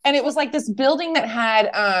one. And it was like this building that had,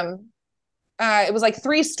 it was like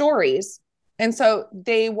 3 stories. And so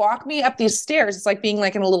they walk me up these stairs. It's like being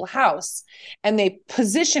like in a little house, and they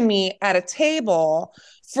position me at a table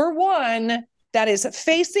for one that is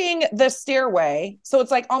facing the stairway. So it's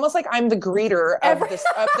like almost like I'm the greeter of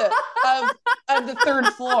the third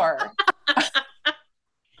floor.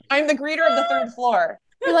 I'm the greeter of the third floor.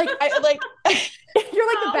 You're like, you're like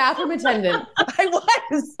the bathroom attendant. I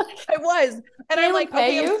was. And I'm like,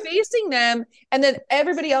 okay, I'm facing them. And then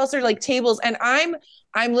everybody else are like tables. And I'm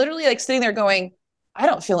literally like sitting there going, I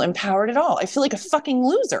don't feel empowered at all. I feel like a fucking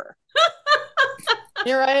loser.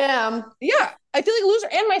 Here I am. Yeah. I feel like a loser,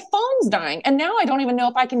 and my phone's dying. And now I don't even know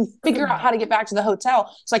if I can figure out how to get back to the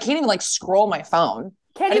hotel. So I can't even like scroll my phone.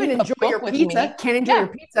 Can't even enjoy your pizza. Can't enjoy your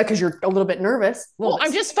pizza because you're a little bit nervous. Well,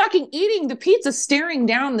 I'm just fucking eating the pizza, staring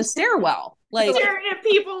down the stairwell. Like staring at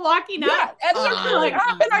people walking up. And they're like,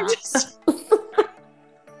 and I just it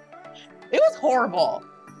was horrible.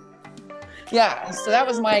 Yeah. So that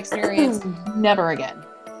was my experience. Never again.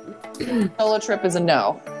 Solo trip is a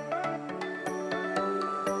no.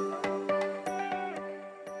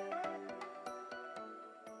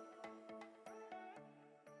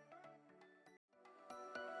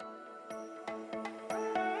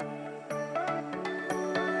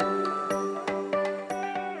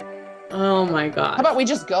 Oh my God. How about we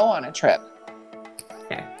just go on a trip?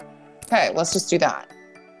 Okay, let's just do that.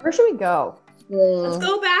 Where should we go? Let's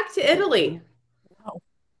go back to Italy. No.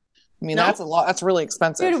 I mean, that's a lot. That's really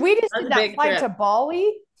expensive. Dude, we just did that flight to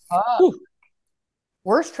Bali.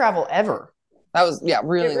 Worst travel ever. That was,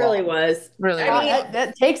 really It really was. Really I mean,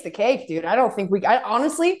 that takes the cake, dude. I don't think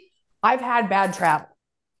honestly, I've had bad travel.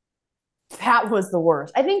 That was the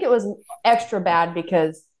worst. I think it was extra bad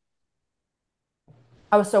because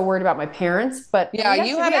I was so worried about my parents, but yeah,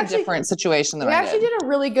 you had a different situation than I did. We actually did a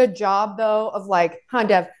really good job though of like,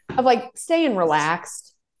 Dev, of like staying relaxed.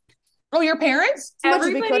 Oh, your parents? As much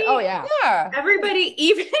as we could. Oh yeah. Yeah. Everybody,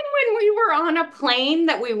 even when we were on a plane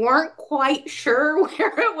that we weren't quite sure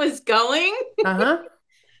where it was going. Uh-huh.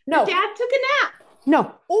 No. Dad took a nap.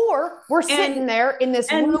 No. Or we're sitting there in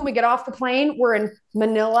this room. We get off the plane. We're in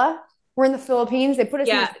Manila. We're in the Philippines. They put us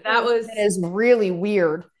in this room that is really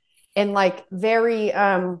weird and like very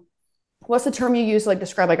what's the term you use to like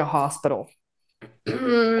describe like a hospital?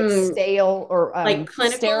 Like stale or like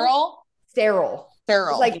clinical? Sterile.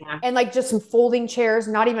 Like and like just some folding chairs,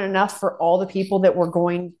 not even enough for all the people that were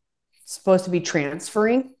supposed to be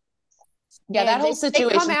transferring. Yeah, that whole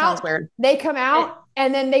situation sounds weird. They come out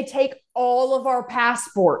and then they take all of our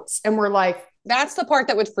passports and we're like, that's the part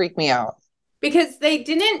that would freak me out. Because they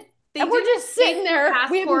didn't and we're just sitting there.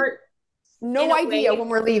 We have no idea when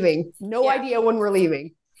we're leaving. No idea when we're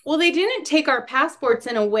leaving. Well, they didn't take our passports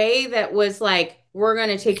in a way that was like, we're going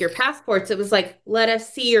to take your passports. It was like, let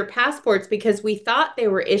us see your passports because we thought they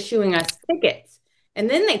were issuing us tickets. And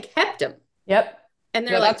then they kept them. Yep. And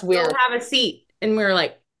they're like, go have a seat. And we were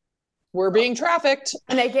like, we're being trafficked.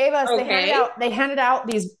 And they gave us, they handed out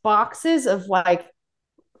these boxes of like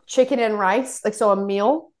chicken and rice, like so a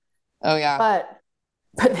meal. Oh yeah. But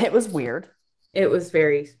it was weird. It was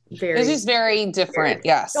very, very. It was just very different.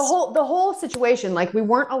 Yes. The whole situation, like we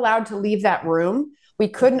weren't allowed to leave that room. We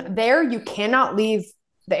couldn't you cannot leave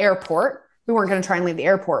the airport. We weren't going to try and leave the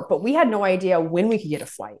airport, but we had no idea when we could get a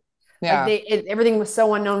flight. Yeah. Like everything was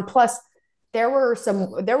so unknown. Plus there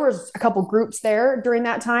was a couple groups there during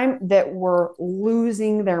that time that were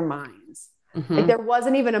losing their minds. Mm-hmm. Like there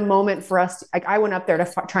wasn't even a moment for us. Like I went up there to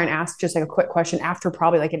try and ask just like a quick question after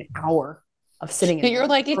probably like an hour of sitting in. You're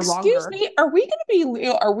like, excuse me, are we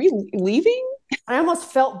leaving? I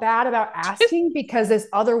almost felt bad about asking because this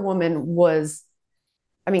other woman was,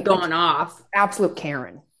 going off. Absolute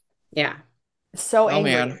Karen. Yeah. So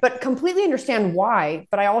angry, but completely understand why.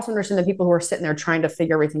 But I also understand the people who are sitting there trying to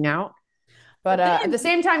figure everything out. But at the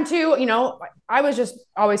same time too, I was just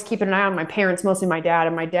always keeping an eye on my parents, mostly my dad.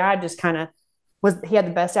 And my dad just kind of he had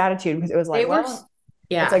the best attitude because it was like,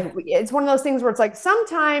 yeah, it's like, it's one of those things where it's like,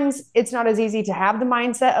 sometimes it's not as easy to have the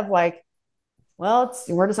mindset of like, well,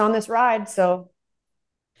 we're just on this ride. So,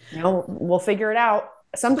 we'll figure it out.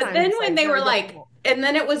 Sometimes. But then when they were like, and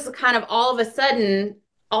then it was kind of all of a sudden,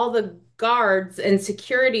 all the guards and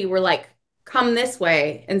security were like, come this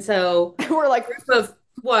way. And so we're like, a group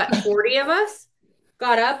of 40 of us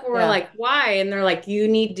got up and we're like, why? And they're like, you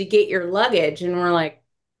need to get your luggage. And we're like,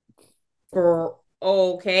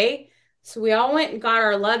 okay. So we all went and got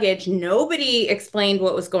our luggage. Nobody explained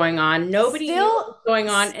what was going on. Nobody knew what was going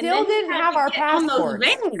on. Still didn't have our passports.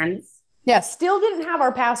 Yeah, still didn't have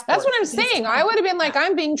our passports. That's what I'm saying. I would have been like,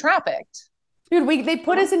 I'm being trafficked. Dude, they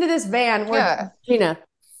put us into this van where Gina.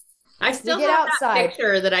 I still have that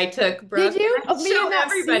picture that I took, bro. Did you? Of me and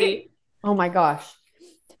everybody. Seat? Oh my gosh.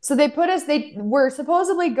 So they put us, we're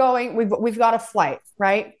supposedly going, we've got a flight,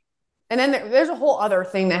 right? And then there's a whole other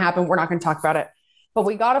thing that happened. We're not going to talk about it, but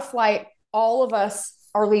we got a flight. All of us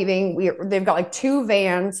are leaving. They've got like 2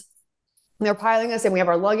 vans and they're piling us in. We have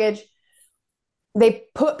our luggage. They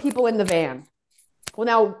put people in the van. Well,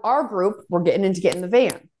 now our group, we're getting in the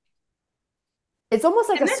van. It's almost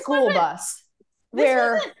like a school bus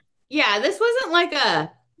where. This wasn't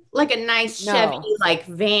like a nice Chevy, like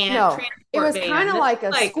van. No, it was kind of like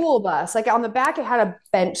a school bus. Like on the back, it had a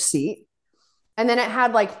bench seat. And then it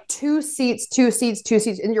had like 2 seats,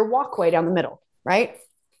 and your walkway down the middle, right?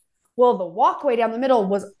 Well, the walkway down the middle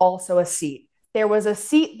was also a seat. There was a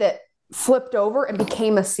seat that flipped over and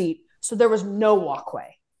became a seat. So there was no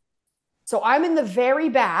walkway. So I'm in the very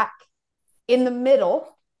back, in the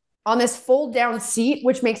middle, on this fold down seat,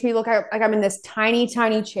 which makes me look like I'm in this tiny,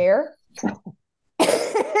 tiny chair. That's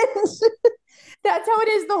how it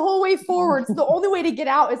is the whole way forward. So the only way to get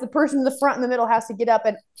out is the person in the front and the middle has to get up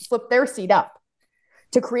and flip their seat up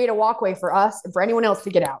to create a walkway for us and for anyone else to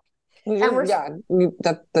get out.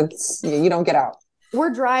 That's you don't get out. We're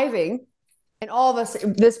driving, and all of us,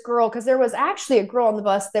 this girl, because there was actually a girl on the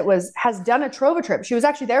bus that has done a Trova trip. She was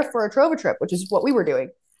actually there for a Trova trip, which is what we were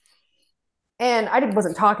doing. And I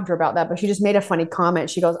wasn't talking to her about that, but she just made a funny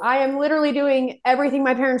comment. She goes, I am literally doing everything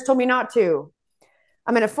my parents told me not to.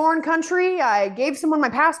 I'm in a foreign country. I gave someone my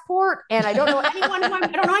passport and I don't know anyone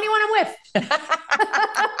I'm with.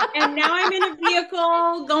 And now I'm in a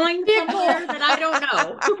vehicle going somewhere that I don't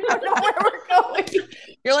know. I don't know where we're going.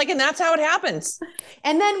 You're like, and that's how it happens.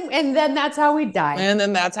 And then that's how we die. And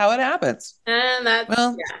then that's how it happens. And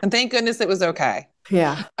and thank goodness it was okay.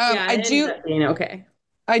 Yeah. I do. Being okay.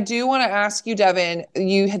 I do want to ask you, Devin,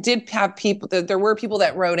 you did have people, there were people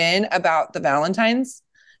that wrote in about the Valentine's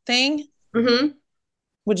thing. Mm-hmm.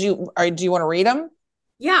 Do you want to read them?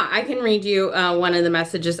 Yeah, I can read you one of the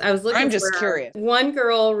messages. I was looking. I'm just curious. One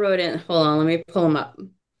girl wrote in. Hold on, let me pull them up.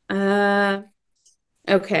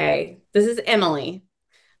 Okay, this is Emily.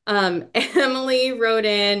 Emily wrote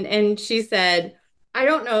in and she said, I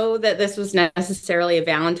don't know that this was necessarily a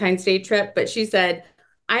Valentine's Day trip, but she said,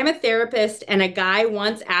 I'm a therapist and a guy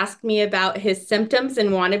once asked me about his symptoms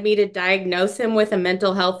and wanted me to diagnose him with a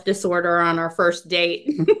mental health disorder on our first date.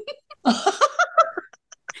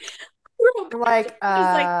 Like,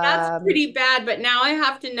 that's pretty bad, but now I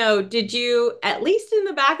have to know, did you, at least in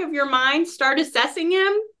the back of your mind, start assessing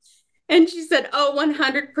him? And she said, oh,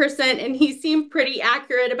 100%. And he seemed pretty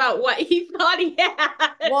accurate about what he thought he had.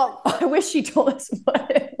 Well, I wish she told us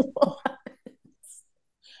what it was.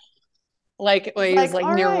 Like, well, he was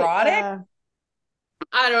like neurotic? Right,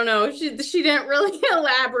 I don't know. She didn't really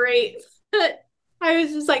elaborate. But I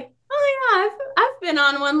was just like, oh, yeah, I've been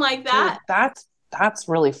on one like that. Dude, that's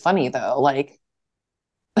really funny, though. Like,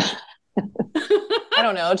 I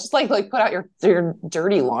don't know. Just like put out your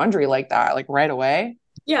dirty laundry like that, like right away.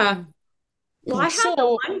 Yeah. Well, I had the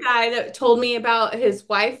one guy that told me about his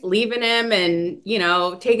wife leaving him and, you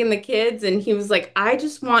know, taking the kids. And he was like, I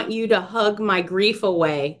just want you to hug my grief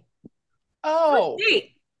away. Oh.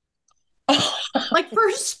 Like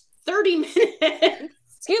first 30 minutes.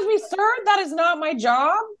 Excuse me, sir, that is not my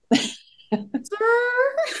job. Sir?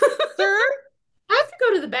 Sir? I have to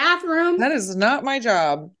go to the bathroom. That is not my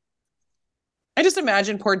job. I just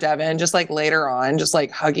imagine poor Devin just like later on, just like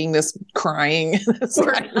hugging this crying,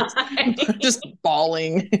 just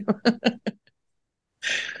bawling.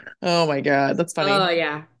 Oh my God, that's funny. Oh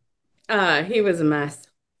yeah. He was a mess.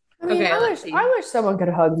 I mean, okay, I wish someone could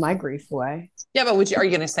hug my grief away. Yeah, but are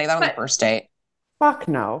you going to say that on the first date? Fuck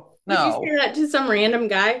no. No. Would you say that to some random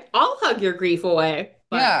guy? I'll hug your grief away.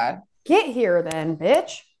 Yeah. Get here then,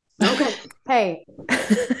 bitch. Okay. Hey.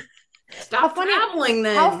 Stop traveling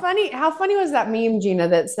then. How funny was that meme, Gina,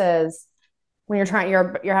 that says when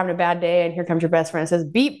you're having a bad day and here comes your best friend, it says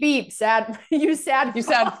beep beep, sad you sad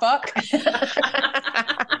fuck.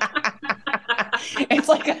 It's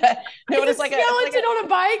like a skeleton on a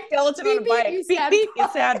bike. Skeleton on a bike. Beep beep, you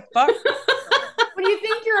sad fuck. When you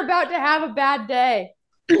think you're about to have a bad day.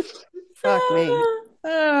 Fuck me.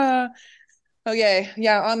 Okay.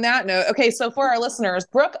 Yeah. On that note. Okay. So for our listeners,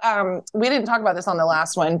 Brooke, we didn't talk about this on the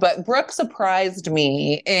last one, but Brooke surprised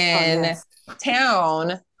me in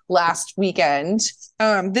town last weekend.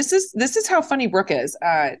 This is how funny Brooke is.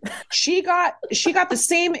 She got the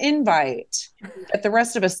same invite that the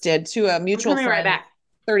rest of us did to a mutual friend. Right back.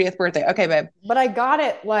 30th birthday. Okay, babe. But I got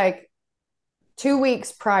it like 2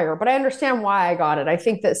 weeks prior, but I understand why I got it. I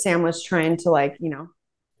think that Sam was trying to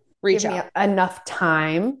reach give out. me enough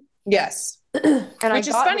time. Yes. And which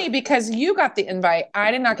is funny because you got the invite.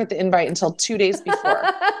 I did not get the invite until 2 days before.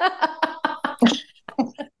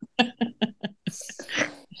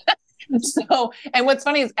 So, and what's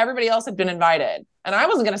funny is everybody else had been invited, and I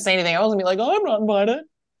wasn't going to say anything. I wasn't going to be like, "Oh, I'm not invited."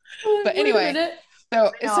 But anyway,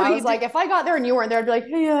 so I was like, if I got there and you weren't there, I'd be like,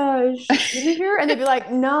 "Hey, is you here?" And they'd be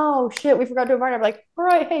like, "No, shit, we forgot to invite." I'd be like, "All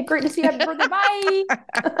right, hey, great to see you. Happy birthday, bye."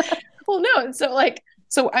 Well, no,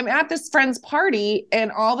 so I'm at this friend's party,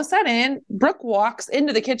 and all of a sudden, Brooke walks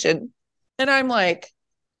into the kitchen, and I'm like,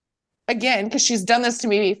 again, because she's done this to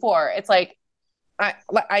me before. It's like,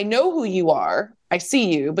 I know who you are. I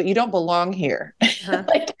see you, but you don't belong here. Uh-huh.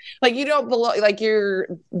 like you don't belong. Like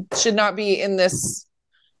should not be in this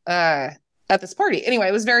at this party. Anyway,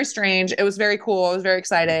 it was very strange. It was very cool. I was very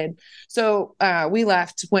excited. So we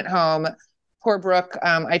left, went home. Poor Brooke.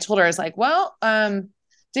 I told her, I was like, well,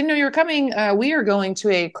 didn't know you were coming. We are going to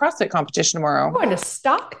a CrossFit competition tomorrow. I'm going to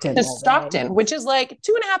Stockton. Which is like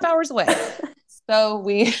 2.5 hours away. So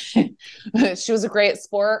she was a great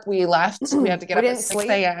sport. We left. We had to get up at 6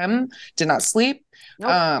 a.m. Did not sleep.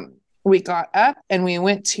 Nope. We got up and we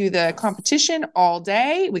went to the competition all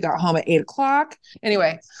day. We got home at 8 o'clock.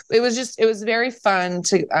 Anyway, it was very fun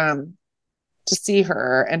to see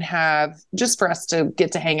her and for us to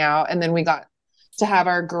get to hang out. And then we got to have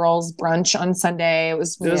our girls brunch on Sunday. It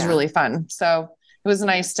was really fun. So it was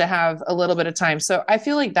nice to have a little bit of time. So I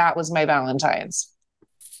feel like that was my Valentine's.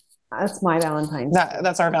 That's my Valentine's.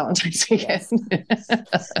 That's our Valentine's weekend.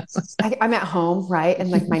 I'm at home, right? And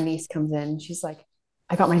like my niece comes in. She's like,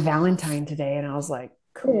 I got my Valentine today. And I was like,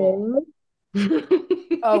 cool.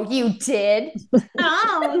 Oh, you did?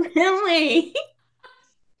 Oh, really?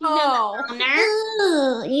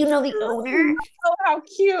 You know the owner? Oh, how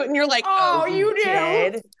cute. And you're like, oh, you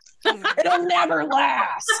did? It'll never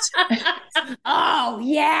last. Oh,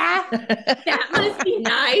 yeah. That must be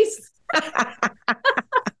nice.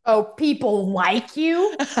 Oh, people like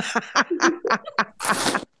you?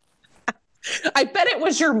 I bet it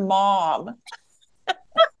was your mom.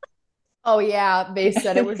 Oh, yeah. They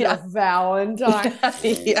said it was your Valentine.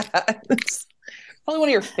 Yeah. Probably one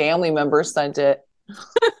of your family members sent it.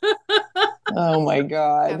 Oh my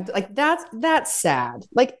God. Like that's sad.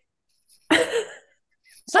 Like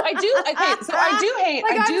so I do hate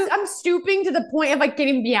like I'm stooping to the point of I can't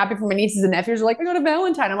even be happy for my nieces and nephews. Are like, I go to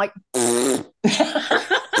Valentine. I'm like,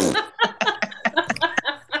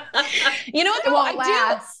 you know what? it won't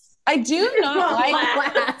last. I do not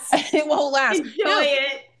like it won't last. Enjoy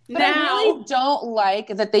it. But now. I really don't like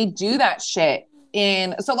that they do that shit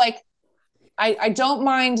so like I don't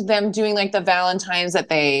mind them doing like the Valentines that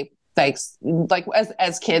they like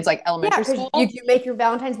as kids, like elementary school. You make your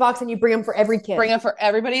Valentine's box and you bring them for every kid. Bring them for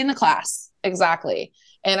everybody in the class. Exactly.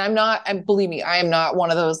 And believe me, I am not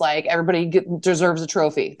one of those like everybody deserves a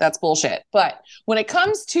trophy. That's bullshit. But when it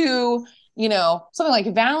comes to, something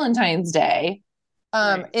like Valentine's Day,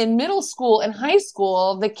 right. In middle school and high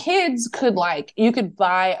school, the kids you could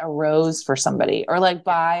buy a rose for somebody or like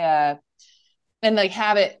and like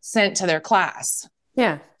have it sent to their class.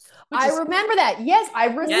 Yeah. I remember that. Yes, I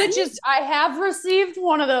have received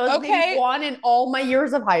one of those. Okay. One in all my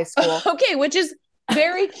years of high school. Okay, which is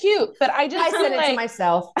very cute. But I sent it to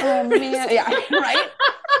myself. Oh man, yeah, right,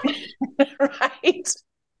 right.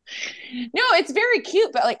 No, it's very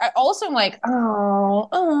cute, but like I also am like,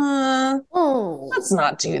 let's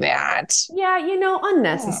not do that. Yeah,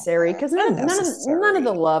 unnecessary because none of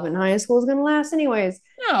the love in high school is going to last anyways.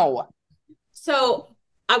 No. So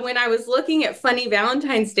when I was looking at funny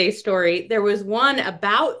Valentine's Day story, there was one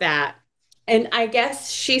about that. And I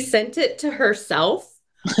guess she sent it to herself,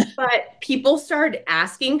 but people started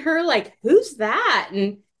asking her, like, who's that?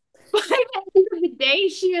 And by the end of the day,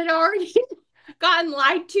 she had already gotten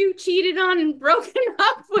lied to, cheated on, and broken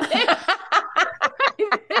up with this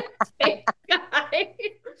guy.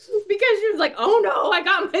 Because she was like, oh no, I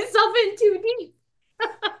got myself in too deep.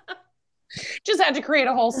 Just had to create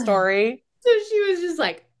a whole story. So she was just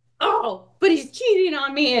like, oh, but he's cheating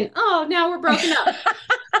on me. And oh, now we're broken up.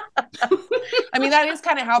 I mean, that is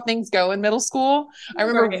kind of how things go in middle school. I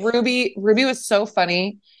remember Ruby was so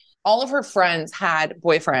funny. All of her friends had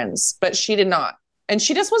boyfriends, but she did not. And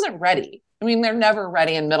she just wasn't ready. I mean, they're never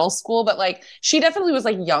ready in middle school, but like she definitely was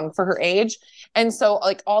like young for her age. And so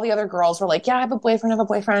like all the other girls were like, yeah, I have a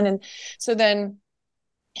boyfriend. And so then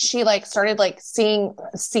she like started like seeing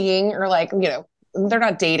or like, they're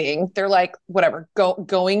not dating. They're like, whatever,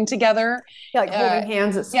 going together. Yeah, like holding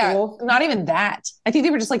hands at school. Yeah, not even that. I think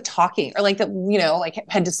they were just like talking or like, like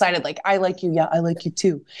had decided like, I like you. Yeah, I like you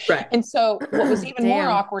too. Right. And so what was even more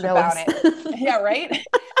awkward about it. Yeah, right.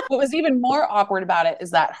 What was even more awkward about it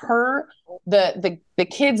is that the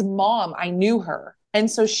kid's mom, I knew her.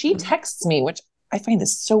 And so she texts me, which I find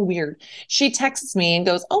this so weird. She texts me and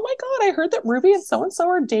goes, oh my God, I heard that Ruby and so-and-so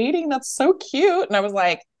are dating. That's so cute. And I was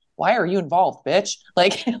like, why are you involved, bitch?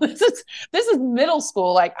 Like this is middle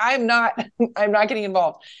school. Like I'm not getting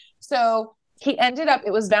involved. So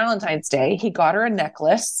it was Valentine's Day. He got her a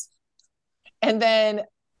necklace. And then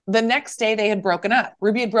the next day they had broken up.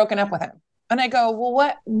 Ruby had broken up with him. And I go,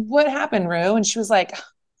 well, what happened, Rue? And she was like,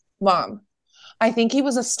 Mom, I think he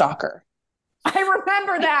was a stalker. I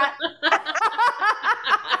remember that.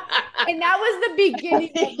 And that was the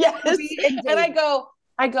beginning. Yes. And I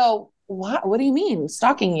go, what do you mean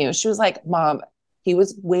stalking you? She was like, Mom, he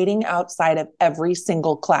was waiting outside of every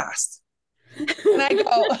single class. And I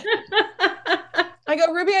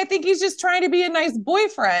go, Ruby, I think he's just trying to be a nice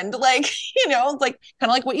boyfriend. Like, like kind of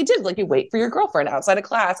like what you did. Like you wait for your girlfriend outside of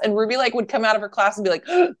class. And Ruby like would come out of her class and be like,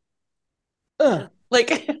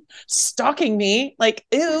 like stalking me. Like,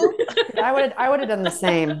 ew. I would have done the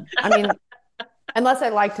same. I mean, unless I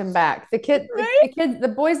liked him back.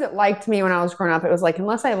 The boys that liked me when I was growing up, it was like,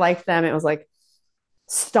 unless I liked them, it was like,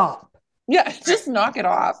 stop. Yeah, just knock it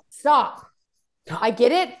off. Stop. I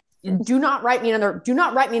get it. Do not write me another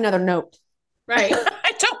note. Right.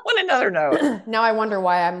 I don't want another note. Now I wonder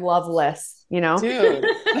why I'm loveless, Dude,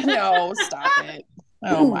 no, stop it.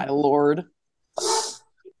 Oh my Lord.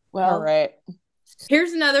 Well, all right.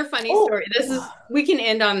 Here's another funny story. We can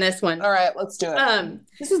end on this one. All right, let's do it.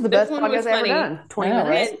 This is the best podcast I've ever done. 20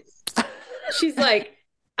 minutes. Right? She's like,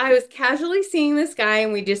 I was casually seeing this guy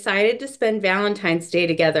and we decided to spend Valentine's Day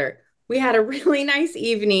together. We had a really nice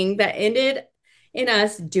evening that ended in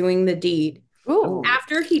us doing the deed. Ooh.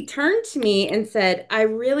 After he turned to me and said, I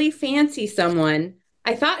really fancy someone,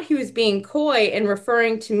 I thought he was being coy and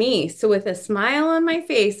referring to me. So with a smile on my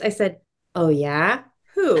face, I said, "Oh yeah?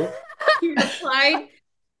 Who?" He replied,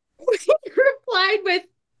 he replied with,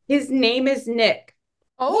 "His name is Nick."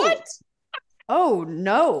 Oh. What? Oh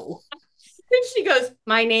no. And she goes,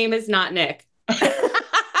 "My name is not Nick."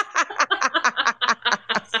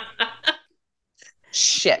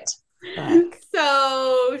 Shit. Fuck.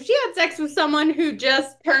 So she had sex with someone who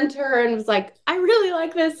just turned to her and was like, "I really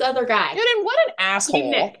like this other guy." Dude, and what an asshole.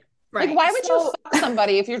 Nick. Right. Like, why would you fuck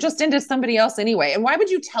somebody if you're just into somebody else anyway? And why would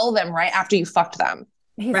you tell them right after you fucked them?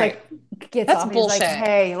 He's Right. like, gets That's off. bullshit. He's like,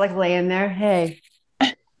 hey, like laying there. Hey,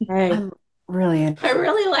 I'm really into I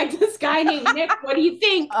really like this guy named Nick. What do you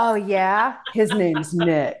think? Oh yeah, his name's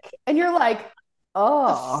Nick, and you're like,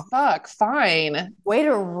 oh, Fuck, fine. way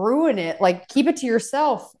to ruin it. Like, keep it to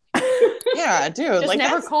yourself. Yeah, dude. Just like,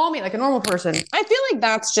 never call me like a normal person. I feel like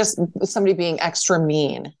that's just somebody being extra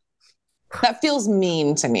mean. That feels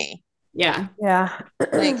mean to me. Yeah. Yeah.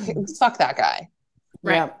 Like, fuck that guy.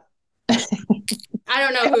 Right. Yep. I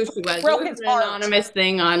don't know who she was. Broke It was his an heart. anonymous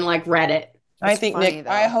thing on like Reddit. I It's think funny, Nick,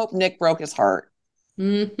 though. I hope Nick broke his heart.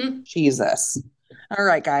 Mm-hmm. Jesus. All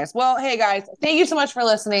right, guys. Well, hey, guys, thank you so much for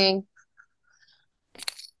listening.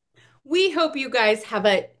 We hope you guys have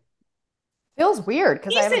a Feels weird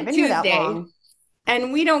because I haven't decent been here that Tuesday. long.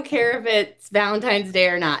 And we don't care if it's Valentine's Day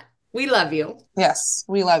or not. We love you. Yes,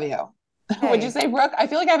 we love you. Hey. Would you say, Brooke? I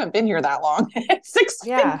feel like I haven't been here that long.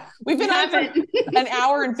 Yeah. We've been on for an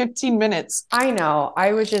hour and 15 minutes. I know.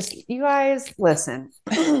 I was just, you guys, listen.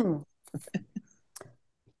 I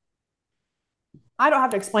don't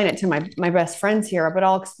have to explain it to my best friends here, but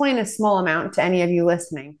I'll explain a small amount to any of you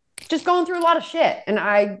listening. Just going through a lot of shit. And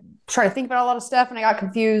I try to think about a lot of stuff and I got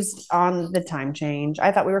confused on the time change.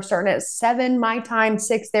 I thought we were starting at 7 my time,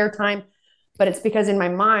 6 their time. But it's because in my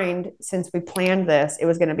mind, since we planned this, it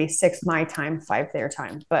was going to be 6 my time, 5 their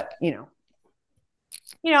time. But neither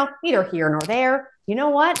here nor there. You know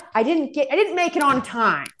what? I didn't make it on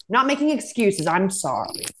time. Not making excuses. I'm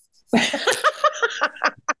sorry.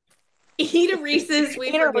 Eat a Reese's. We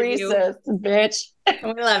Eat a forgive you. Reese's, bitch.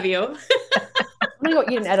 We love you. I'm going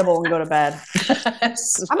to go eat an edible and go to bed. I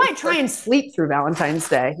might try and sleep through Valentine's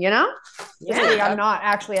Day, Yeah. I'm not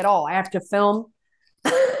actually at all. I have to film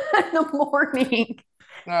in the morning.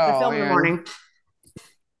 I film in the morning.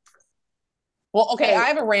 Well, okay, Hey. I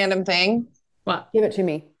have a random thing. What? Give it to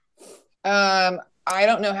me. I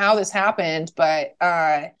don't know how this happened, but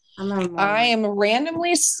I am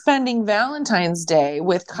randomly spending Valentine's Day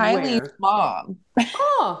with Kylie's Where? mom.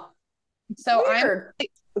 Oh, So weird.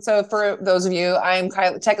 So for those of you, I'm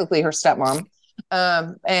technically her stepmom.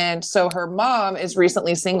 And so her mom is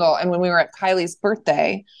recently single. And when we were at Kylie's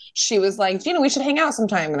birthday, she was like, we should hang out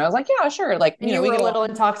sometime. And I was like, yeah, sure. Like, And you were a little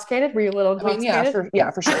intoxicated? Were you a little intoxicated?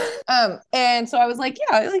 for sure. And so I was like,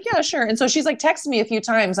 yeah, sure. And so she's like texting me a few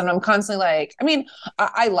times and I'm constantly like,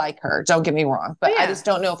 I like her, don't get me wrong, but I just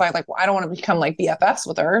don't know if I don't want to become like BFFs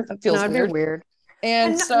with her. That feels weird.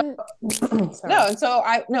 And so I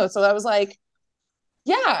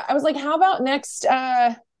was like, how about next,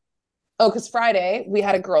 because Friday we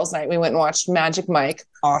had a girls' night. We went and watched Magic Mike.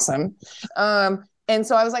 Awesome. And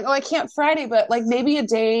so I was like, I can't Friday, but like maybe a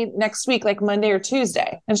day next week, like Monday or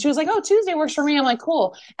Tuesday. And she was like, Tuesday works for me. I'm like,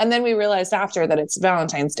 cool. And then we realized after that it's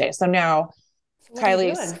Valentine's Day. So now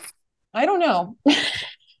Kylie's, I don't know. I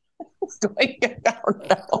don't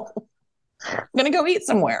know. I'm going to go eat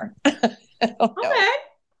somewhere. Okay.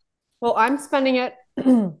 Well, I'm spending it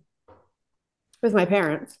with my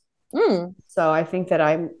parents. So I think that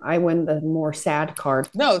I win the more sad card.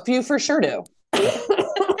 No, you for sure do.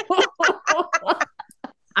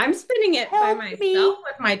 I'm spending it by myself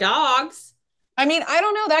with my dogs. I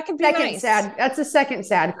don't know. That could be nice. Sad. That's a second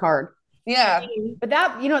sad card. Yeah. But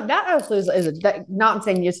that also is not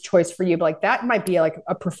saying it's a choice for you, but like that might be like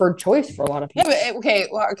a preferred choice for a lot of people. Yeah, but okay.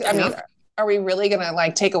 Well, are we really gonna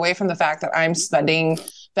like take away from the fact that I'm spending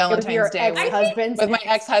Valentine's Day with my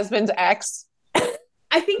ex-husband's ex?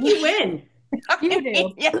 I think you win. You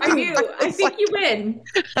do. Yeah, I do. I think you win.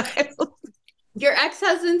 Your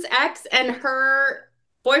ex-husband's ex and her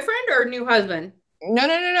boyfriend or new husband?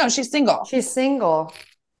 No. She's single. She's single.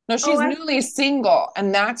 No, she's newly single.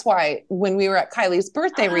 And that's why when we were at Kylie's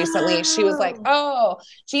birthday recently, she was like, oh,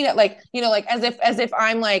 Gina, like as if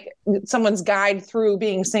I'm like someone's guide through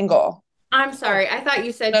being single. I'm sorry. I thought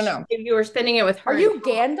you said no. if you were spending it with her. Are you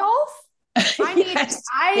Gandalf? Yes,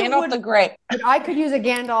 Gandalf the Great. I could use a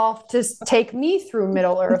Gandalf to take me through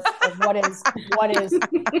Middle Earth of what is,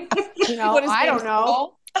 I don't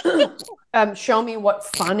know. Show me what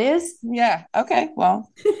fun is. Yeah. Okay. Well,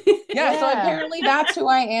 yeah. So apparently that's who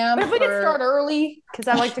I am. But if we could start early, because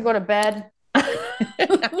I like to go to bed.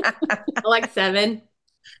 Like 7.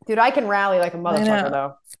 Dude, I can rally like a motherfucker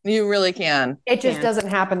though. You really can. It just doesn't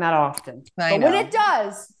happen that often. I but know. when it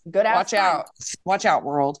does, good out. Watch out. Watch out,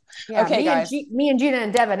 world. Yeah, okay, guys. Me and Gina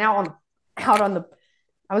and Devin out on the,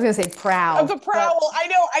 I was going to say prowl. The prowl. I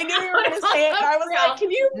know. I knew you were going to say it. And I was like, can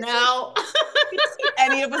you see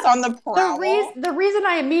any of us on the prowl? The reason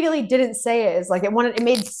I immediately didn't say it is like it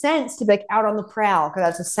made sense to be like out on the prowl because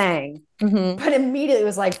that's a saying. Mm-hmm. But immediately it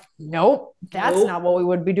was like, nope, that's not what we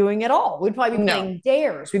would be doing at all. We'd probably be playing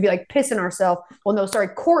dares. We'd be like pissing ourselves. Well, no, sorry.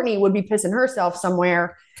 Courtney would be pissing herself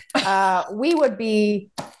somewhere. We would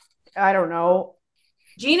be, I don't know.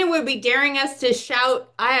 Gina would be daring us to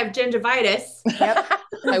shout, I have gingivitis. Yep.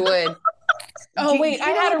 I would. Oh, wait. I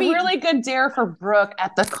had a really good dare for Brooke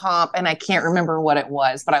at the comp, and I can't remember what it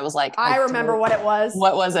was, but I was like, I remember what it was.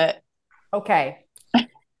 What was it? Okay.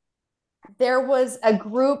 There was a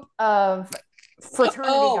group of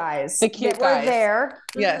fraternity guys the cute that were there.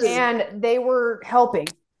 Yes. And they were helping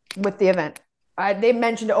with the event. They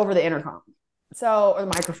mentioned it over the intercom. So, or the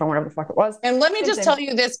microphone, whatever the fuck it was. And let me just tell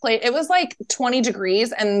you this place, it was like 20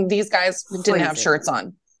 degrees and these guys didn't have shirts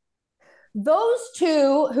on. Those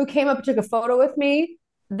two who came up and took a photo with me,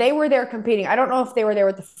 they were there competing. I don't know if they were there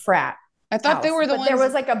with the frat. I thought they were the ones. There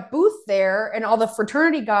was like a booth there and all the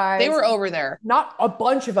fraternity guys. They were over there. Not a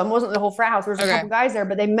bunch of them. It wasn't the whole frat house. There was a couple guys there,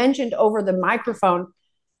 but they mentioned over the microphone,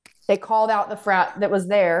 they called out the frat that was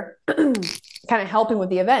there, kind of helping with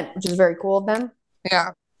the event, which is very cool of them.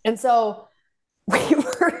 Yeah. And so we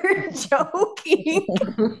were joking.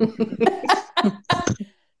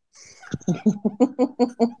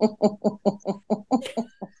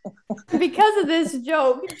 Because of this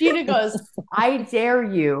joke, Gina goes, I dare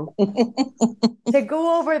you to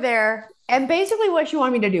go over there. And basically what she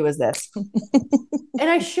wanted me to do is this. And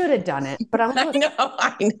I should have done it, but I'm like,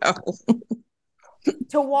 I know.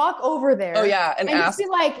 To walk over there. Oh, yeah. And ask. Just be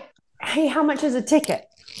like, hey, how much is a ticket?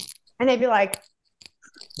 And they'd be like,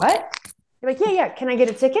 what? You're like, yeah. Can I get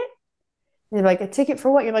a ticket? And they're like, a ticket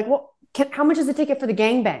for what? You're like, well, how much is the ticket for the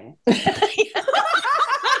gangbang?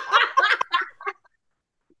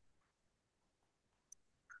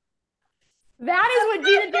 That is what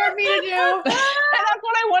Gina dared me to do. And that's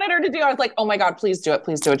what I wanted her to do. I was like, oh my God, please do it.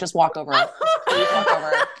 Please do it. Just walk over it. Please walk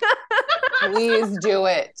over it. Please do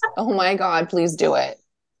it. Oh my God, please do it.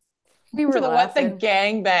 We were the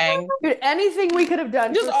gangbang. Dude, anything we could have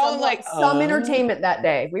done. Just all like some entertainment that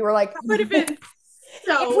day. We were like, would have been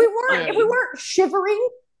so if we weren't shivering.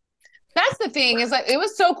 That's the thing is like, it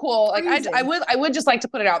was so cool. Like I would just like to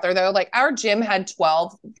put it out there though. Like our gym had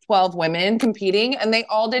 12 women competing and they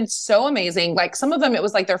all did so amazing. Like some of them, it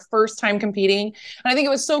was like their first time competing. And I think it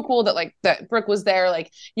was so cool that like that Brooke was there.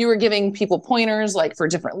 Like you were giving people pointers, like for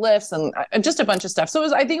different lifts and just a bunch of stuff.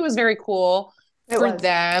 So I think it was very cool for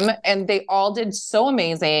them. And they all did so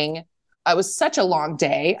amazing. It was such a long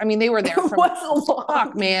day. I mean, they were there from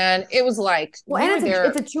man. It was like, and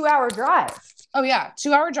it's a 2-hour drive. Oh yeah.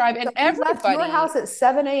 2-hour drive. And everybody left your house at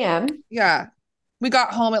 7 a.m. Yeah. We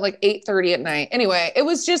got home at like 8:30 at night. Anyway, it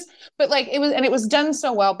was just, but like it was done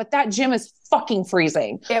so well, but that gym is fucking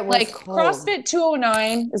freezing. It was like cold. CrossFit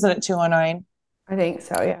 209. Isn't it 209? I think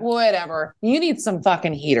so, yeah. Whatever. You need some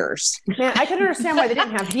fucking heaters. Man, I can understand why they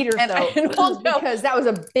didn't have heaters though. Because that was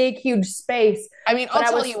a big, huge space. I mean, I'll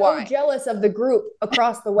tell you why. I was so jealous of the group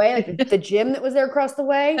across the way, like the gym that was there across the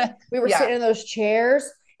way. We were sitting in those chairs.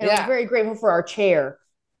 And I was very grateful for our chair,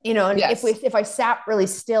 you know, and if I sat really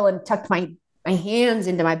still and tucked my hands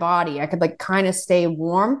into my body, I could like kind of stay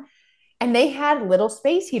warm. And they had little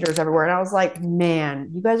space heaters everywhere. And I was like, man,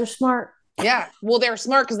 you guys are smart. Yeah. Well, they're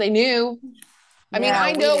smart because they knew. I mean,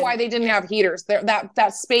 I know why they didn't have heaters.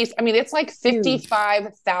 That space. I mean, it's like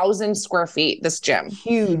 55,000 square feet. This gym,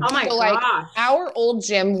 huge. Oh my god! Like our old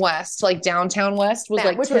gym West, like downtown West, was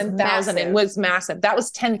like 10,000 and was massive. That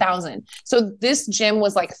was 10,000. So this gym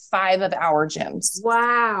was like 5 of our gyms.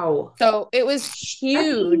 Wow! So it was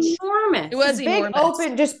huge, enormous. It was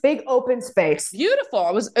enormous. Big open space. Beautiful.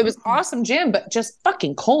 It was awesome gym, but just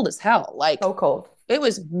fucking cold as hell. Like so cold. It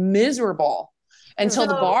was miserable. Until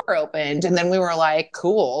the bar opened. And then we were like,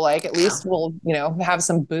 cool, like at least we'll, have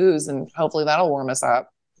some booze and hopefully that'll warm us up.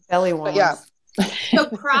 Belly warmers. Yeah. So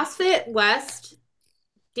CrossFit West,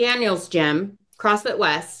 Daniel's gym, CrossFit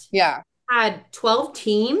West. Yeah. Had 12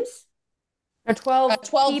 teams. Or 12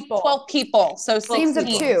 people. 12 people. So teams of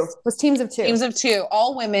 2. It was teams of 2. Teams of 2,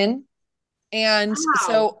 all women. And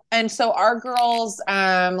so our girls,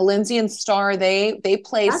 Lindsay and Star, they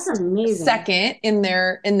placed second in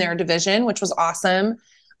their division, which was awesome.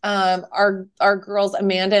 Our girls,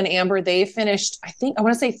 Amanda and Amber, they finished, I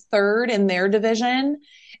want to say 3rd in their division.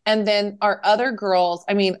 And then our other girls,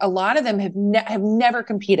 I mean, a lot of them have never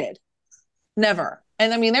competed. Never.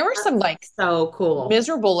 And I mean, there were some like so cool,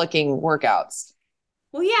 miserable looking workouts.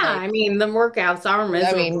 Well, yeah, like, I mean, the workouts are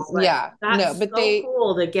miserable. I mean, yeah, that's but so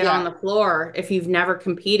cool to get on the floor if you've never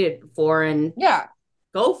competed before and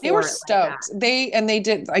go for it. They were stoked.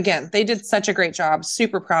 Like they did such a great job.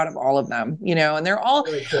 Super proud of all of them, you know, and they're all,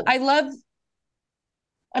 really cool.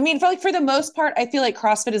 I mean, for the most part, I feel like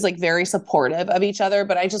CrossFit is like very supportive of each other,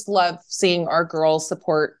 but I just love seeing our girls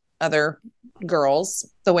support other girls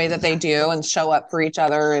the way that they do and show up for each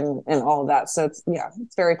other and all of that. So it's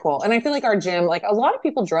very cool. And I feel like our gym, like a lot of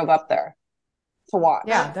people drove up there to watch.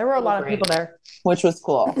 Yeah, there were a lot of people there, which was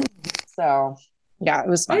cool. So yeah, it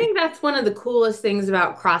was fun. I think that's one of the coolest things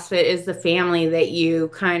about CrossFit is the family that you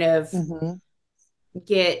kind of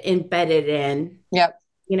get embedded in. Yep.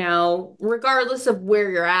 You know, regardless of where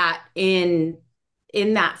you're at in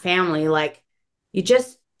that family, like you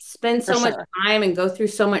just spend so much time and go through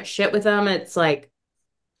so much shit with them. It's like,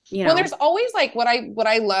 you know. Well, there's always like what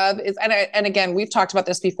I love is, and again, we've talked about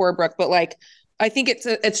this before, Brooke, but like, I think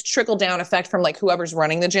it's trickle down effect from like whoever's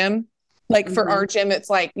running the gym. Like for our gym, it's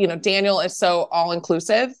like, you know, Daniel is so all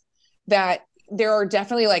inclusive that there are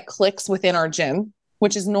definitely like cliques within our gym,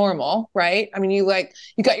 which is normal, right? I mean, you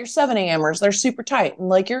got your 7 a.m.ers, they're super tight, and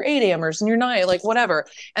like your 8 a.m.ers and your 9, like whatever.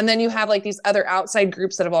 And then you have like these other outside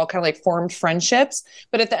groups that have all kind of like formed friendships.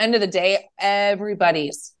 But at the end of the day,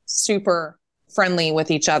 everybody's super friendly with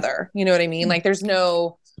each other. You know what I mean? Like there's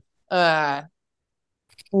no, I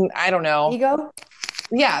don't know. Ego?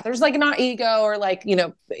 Yeah, there's like not ego or like, you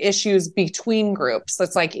know, issues between groups.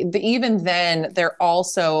 It's like even then they're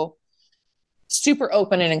also super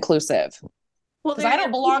open and inclusive. Well, because I don't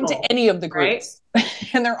belong to any of the groups, right?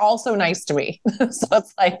 And they're all so nice to me. So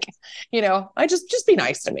it's like, you know, I just be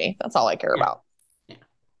nice to me. That's all I care about. Yeah.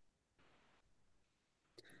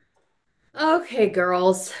 Okay,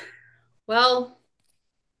 girls. Well,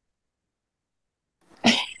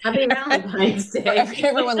 happy Valentine's Day.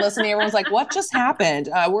 Everyone listening, everyone's like, what just happened?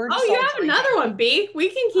 You have another one, B. We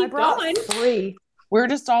can keep going. 3. We're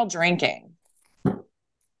just all drinking.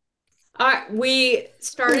 We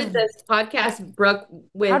started this podcast, Brooke,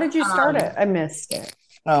 with... How did you start it? I missed it.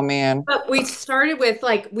 Oh, man. But we started with,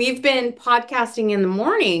 like, we've been podcasting in the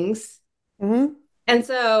mornings. Mm-hmm. And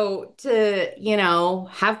so to, you know,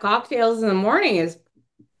 have cocktails in the morning is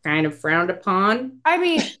kind of frowned upon. I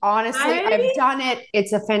mean, honestly, I've done it.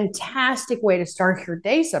 It's a fantastic way to start your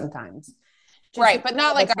day sometimes. Right, but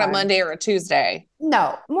not like on a Monday or a Tuesday.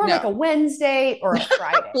 No, more like a Wednesday or a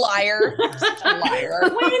Friday. Liar. Liar.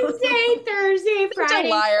 Wednesday, Thursday, Friday.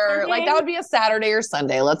 Liar. Sunday. Like that would be a Saturday or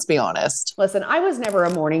Sunday, let's be honest. Listen, I was never a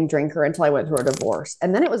morning drinker until I went through a divorce.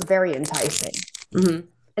 And then it was very enticing. Mm-hmm. And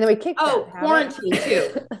then we kicked that quarantine too.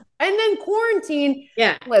 And then quarantine.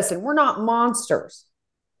 Yeah. Listen, we're not monsters.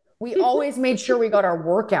 We always made sure we got our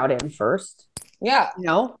workout in first. Yeah. You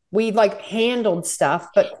know, we like handled stuff,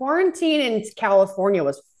 but quarantine in California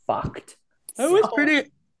was fucked. It was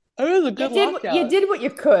a good lockdown. You did what you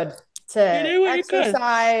could to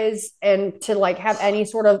exercise and to like have any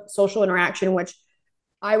sort of social interaction, which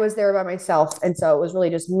I was there by myself. And so it was really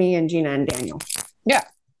just me and Gina and Daniel. Yeah.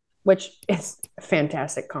 Which is a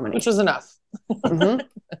fantastic combination. Which was enough. Mm-hmm.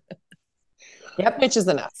 Yep. Which is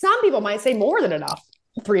enough. Some people might say more than enough.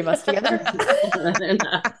 3 of us together.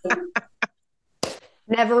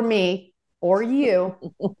 Never me or you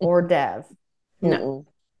or Dev. No.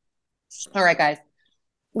 All right, guys.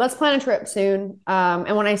 Let's plan a trip soon.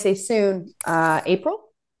 And when I say soon,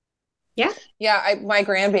 April? Yeah. Yeah, my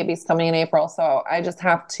grandbaby's coming in April, so I just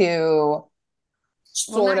have to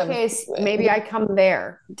in that case, maybe I come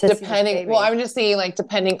there to depending. See the well, I'm just saying, like,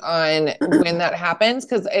 depending on when that happens,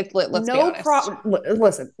 because let's be honest.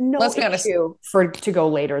 Listen, let's be honest. To go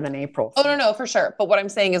later than April. Oh no, for sure. But what I'm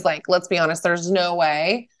saying is, like, let's be honest. There's no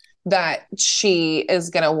way that she is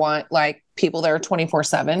gonna want like people there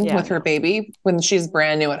 24/7 with her baby when she's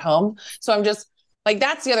brand new at home. So I'm just like,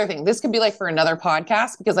 that's the other thing. This could be like for another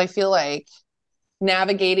podcast, because I feel like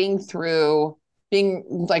navigating through being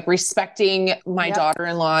like respecting my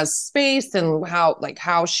daughter-in-law's space and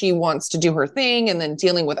how she wants to do her thing, and then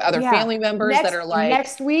dealing with other family members that are like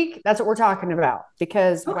next week. That's what we're talking about,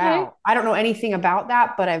 because wow, I don't know anything about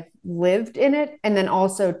that, but I've lived in it. And then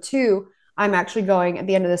also too, I'm actually going at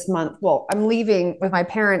the end of this month. Well, I'm leaving with my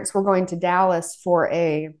parents. We're going to Dallas for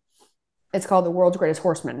it's called the World's Greatest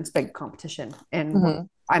Horseman. It's a big competition. And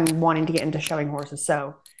I'm wanting to get into showing horses.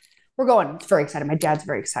 So we're going. It's very excited. My dad's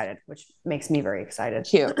very excited, which makes me very excited.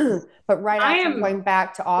 Cute. But after I'm going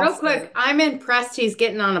back to Austin. Real quick, I'm impressed he's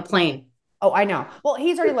getting on a plane. Oh, I know. Well,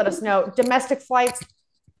 he's already let us know. Domestic flights.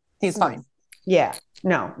 He's fine. Yeah.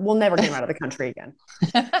 No, we'll never get him out of the country again.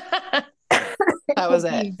 That was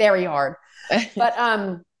it. Very hard. But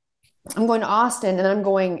I'm going to Austin, and then I'm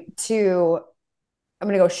going to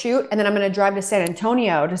go shoot, and then I'm going to drive to San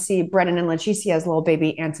Antonio to see Brennan and Leticia's little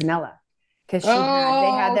baby Antonella, because they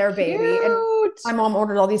had their baby, and my mom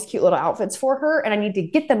ordered all these cute little outfits for her, and I need to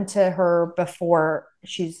get them to her before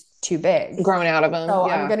she's too big, grown out of them. So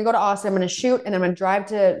I'm going to go to Austin. I'm going to shoot, and then I'm going to drive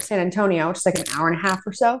to San Antonio, which is like an hour and a half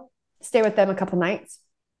or so. Stay with them a couple nights,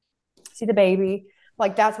 see the baby.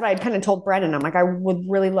 Like, that's what I kind of told Brennan. I'm like, I would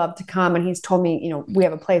really love to come, and he's told me, we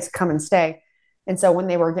have a place, come and stay. And so when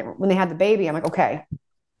they had the baby, I'm like, okay,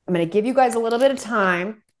 I'm going to give you guys a little bit of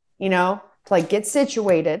time, to like get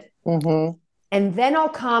situated. Mm-hmm. And then I'll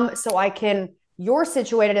come so you're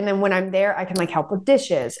situated. And then when I'm there, I can like help with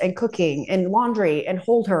dishes and cooking and laundry and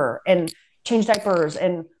hold her and change diapers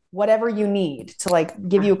and whatever you need to like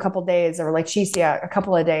give you a couple days, or like a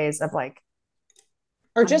couple of days of like.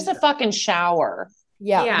 Or just a fucking shower.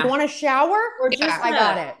 Yeah. You want a shower? Or just, I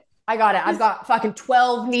got it. I've got fucking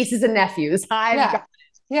 12 nieces and nephews. Like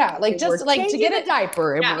just like to get a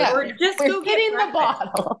diaper. Or just go get in the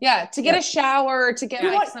bottle. Yeah. To get a shower, to get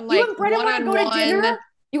like some like you and Brennan want to go to dinner?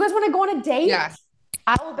 You guys want to go on a date? Yeah.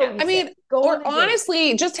 I mean, or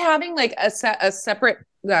honestly, just having like a separate,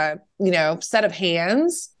 set of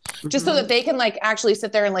hands, just so that they can like actually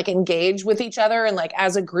sit there and like engage with each other and like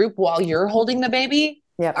as a group while you're holding the baby.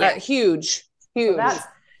 Yeah. Huge. So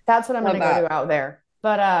that's what I'm going to go do out there.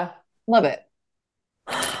 But love it.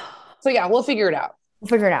 So yeah, we'll figure it out. We'll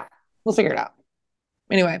figure it out.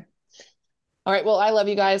 Anyway. All right. Well, I love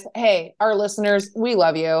you guys. Hey, our listeners, we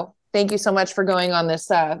love you. Thank you so much for going on this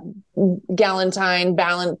Galentine,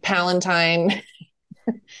 Palentine.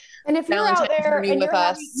 And if you're out there and you've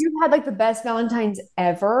had like the best Valentines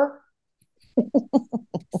ever,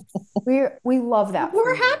 we love that.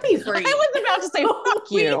 We're happy for you. I was about to say fuck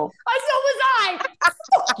you. So was I.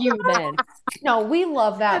 Fuck you then. No, we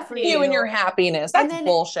love that for you and your happiness. That's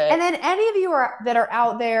bullshit. And then any of you that are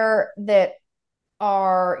out there that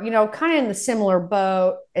are, kind of in the similar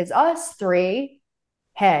boat as us three,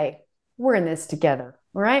 hey, we're in this together.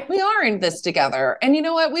 All right. We are in this together. And you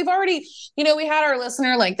know what? We've already, we had our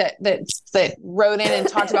listener like that wrote in and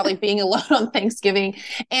talked about like being alone on Thanksgiving.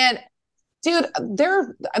 And dude,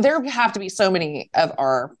 there have to be so many of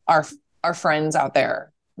our friends out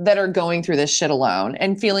there that are going through this shit alone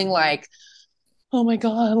and feeling like, oh my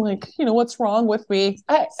God, like, what's wrong with me?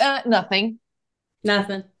 Nothing.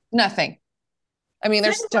 I mean,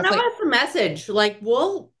 there's definitely a message. Like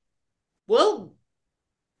we'll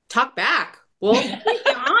talk back. We'll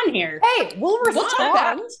get on here. Hey, we'll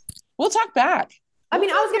respond. We'll talk back. I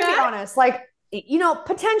mean, I was going to be honest, like,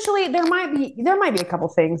 potentially there might be a couple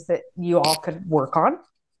things that you all could work on.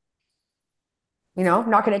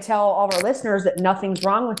 I'm not going to tell all of our listeners that nothing's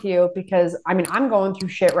wrong with you, because I mean, I'm going through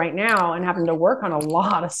shit right now and having to work on a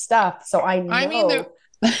lot of stuff. So I know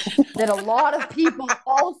that a lot of people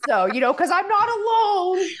also, because I'm not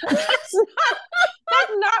alone. That's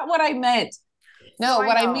not what I meant. No,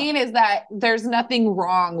 what I mean is that there's nothing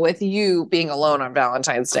wrong with you being alone on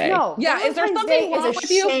Valentine's Day. No. Yeah. Is there something wrong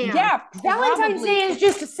with you? Yeah. Valentine's Day is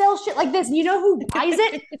just to sell shit like this. And you know who buys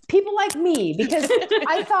it? People like me. Because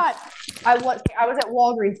I thought I was at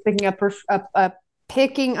Walgreens picking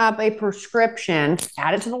up a prescription,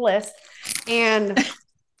 add it to the list. And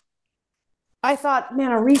I thought,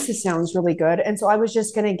 man, a Reese's sounds really good. And so I was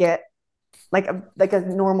just going to get like a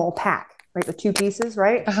normal pack, right? The 2 pieces,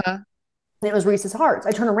 right? Uh-huh. And it was Reese's Hearts.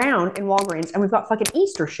 I turn around in Walgreens and we've got fucking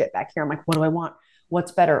Easter shit back here. I'm like, what do I want?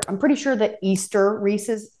 What's better? I'm pretty sure that Easter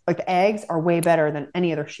Reese's, like the eggs, are way better than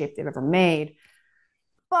any other shape they've ever made.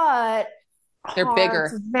 But they're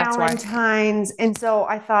bigger. Valentines. And so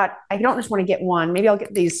I thought, I don't just want to get one. Maybe I'll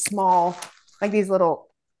get these small, like these little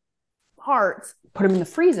hearts, put them in the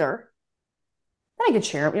freezer. Then I could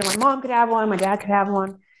share them. My mom could have one. My dad could have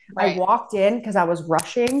one. Right. I walked in because I was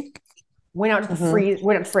rushing. Went out to the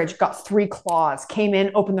went up the fridge, got 3 claws, came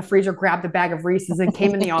in, opened the freezer, grabbed a bag of Reese's, and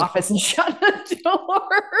came in the office and shut the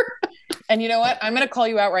door. And you know what? I'm going to call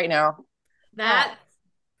you out right now.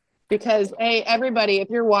 Because, hey, everybody, if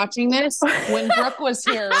you're watching this, when Brooke was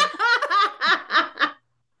here,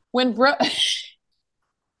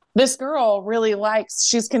 this girl really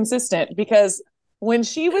she's consistent, because when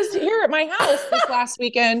she was here at my house this last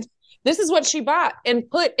weekend, this is what she bought and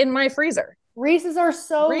put in my freezer. Reese's are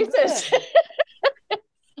so Reese's. Good.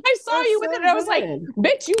 I saw you with it and I was like,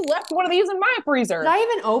 bitch, you left one of these in my freezer. Did I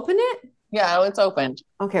even open it? Yeah, it's opened.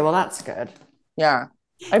 Okay, well, that's good. Yeah.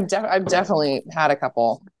 I've definitely had a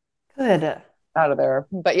couple. Good. Out of there.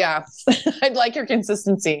 But yeah, I'd like your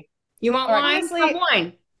consistency. You want wine? Have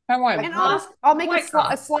wine. Come on. And I'll make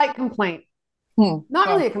a slight complaint. Not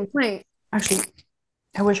really a complaint. Actually,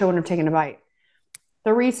 I wish I wouldn't have taken a bite.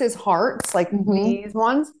 The Reese's Hearts, like these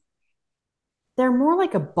ones, they're more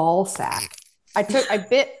like a ball sack. I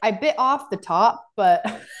bit off the top, but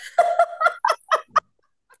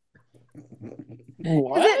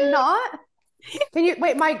What? Is it not? Can you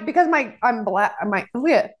wait, Mike? Because I'm black.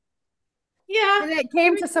 Look at. Yeah. And it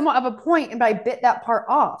came to somewhat of a point, and I bit that part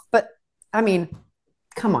off. But I mean,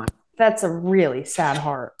 come on, that's a really sad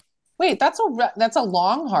heart. Wait, that's a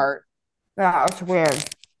long heart. Yeah, it's weird.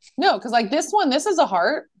 No, because like this is a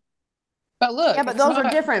heart. But look. Yeah, but those are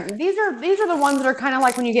different. These are the ones that are kind of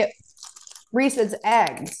like when you get Reese's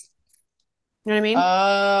eggs. You know what I mean?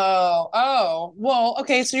 Oh. Well,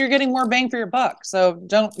 okay, so you're getting more bang for your buck. So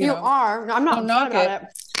don't you know, are. No, I'm not. Don't knock it.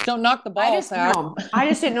 Don't knock the balls out. I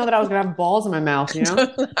just didn't know that I was gonna have balls in my mouth. You know,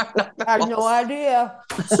 I had no idea.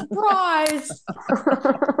 Surprise!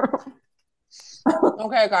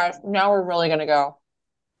 Okay, guys. Now we're really gonna go.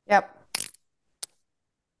 Yep.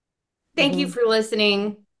 Thank you for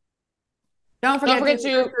listening. Don't forget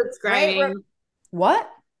to subscribing. What?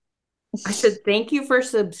 I said thank you for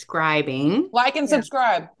subscribing. Like and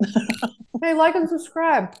subscribe. Hey, like and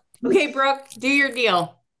subscribe. Okay, Brooke, do your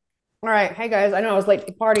deal. All right. Hey, guys, I know I was late to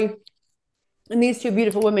the party, and these two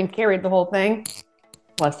beautiful women carried the whole thing.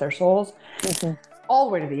 Bless their souls. All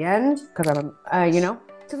the way to the end, because I'm,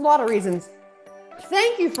 there's a lot of reasons.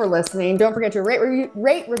 Thank you for listening. Don't forget to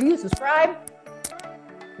rate, review, subscribe.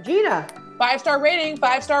 Gina. 5-star rating,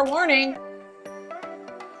 5-star warning.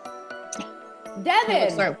 Devin.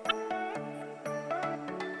 Sorry.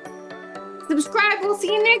 Subscribe. We'll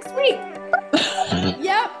see you next week.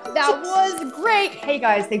 Yep, that was great. Hey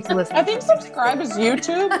guys, thanks for listening. I think subscribe is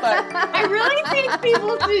YouTube, but I really think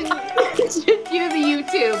people should do the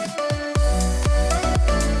YouTube.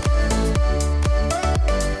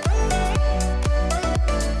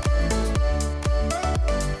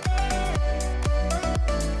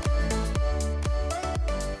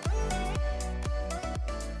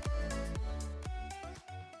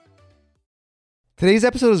 Today's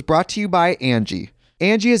episode is brought to you by Angie.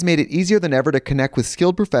 Angie has made it easier than ever to connect with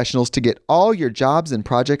skilled professionals to get all your jobs and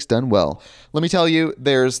projects done well. Let me tell you,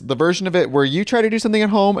 there's the version of it where you try to do something at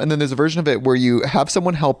home, and then there's a version of it where you have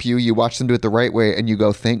someone help you, you watch them do it the right way, and you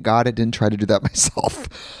go, thank God I didn't try to do that myself.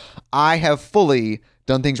 I have fully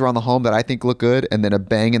done things around the home that I think look good, and then a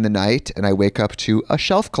bang in the night, and I wake up to a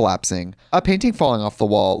shelf collapsing, a painting falling off the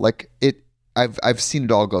wall. I've seen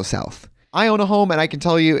it all go south. I own a home, and I can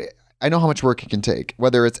tell you, I know how much work it can take.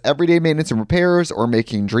 Whether it's everyday maintenance and repairs or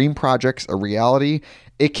making dream projects a reality,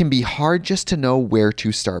 it can be hard just to know where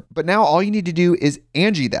to start. But now all you need to do is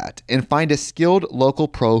Angie that and find a skilled local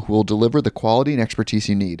pro who will deliver the quality and expertise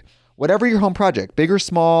you need. Whatever your home project, big or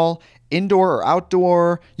small, indoor or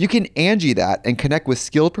outdoor, you can Angie that and connect with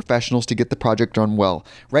skilled professionals to get the project done well.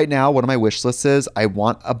 Right now, one of my wish lists is I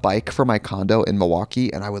want a bike for my condo in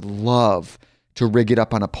Milwaukee, and I would love to rig it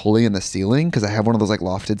up on a pulley in the ceiling because I have one of those like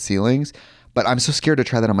lofted ceilings, but I'm so scared to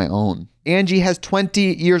try that on my own. Angie has 20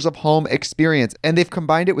 years of home experience, and they've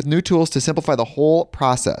combined it with new tools to simplify the whole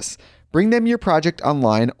process. Bring them your project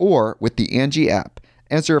online or with the Angie app.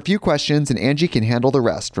 Answer a few questions and Angie can handle the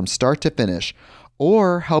rest from start to finish,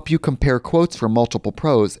 or help you compare quotes from multiple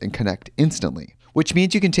pros and connect instantly, which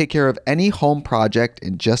means you can take care of any home project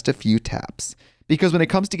in just a few taps. Because when it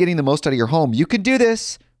comes to getting the most out of your home, you can do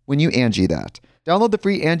this when you Angie that. Download the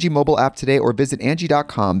free Angie mobile app today or visit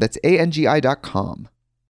Angie.com. That's ANGI.com.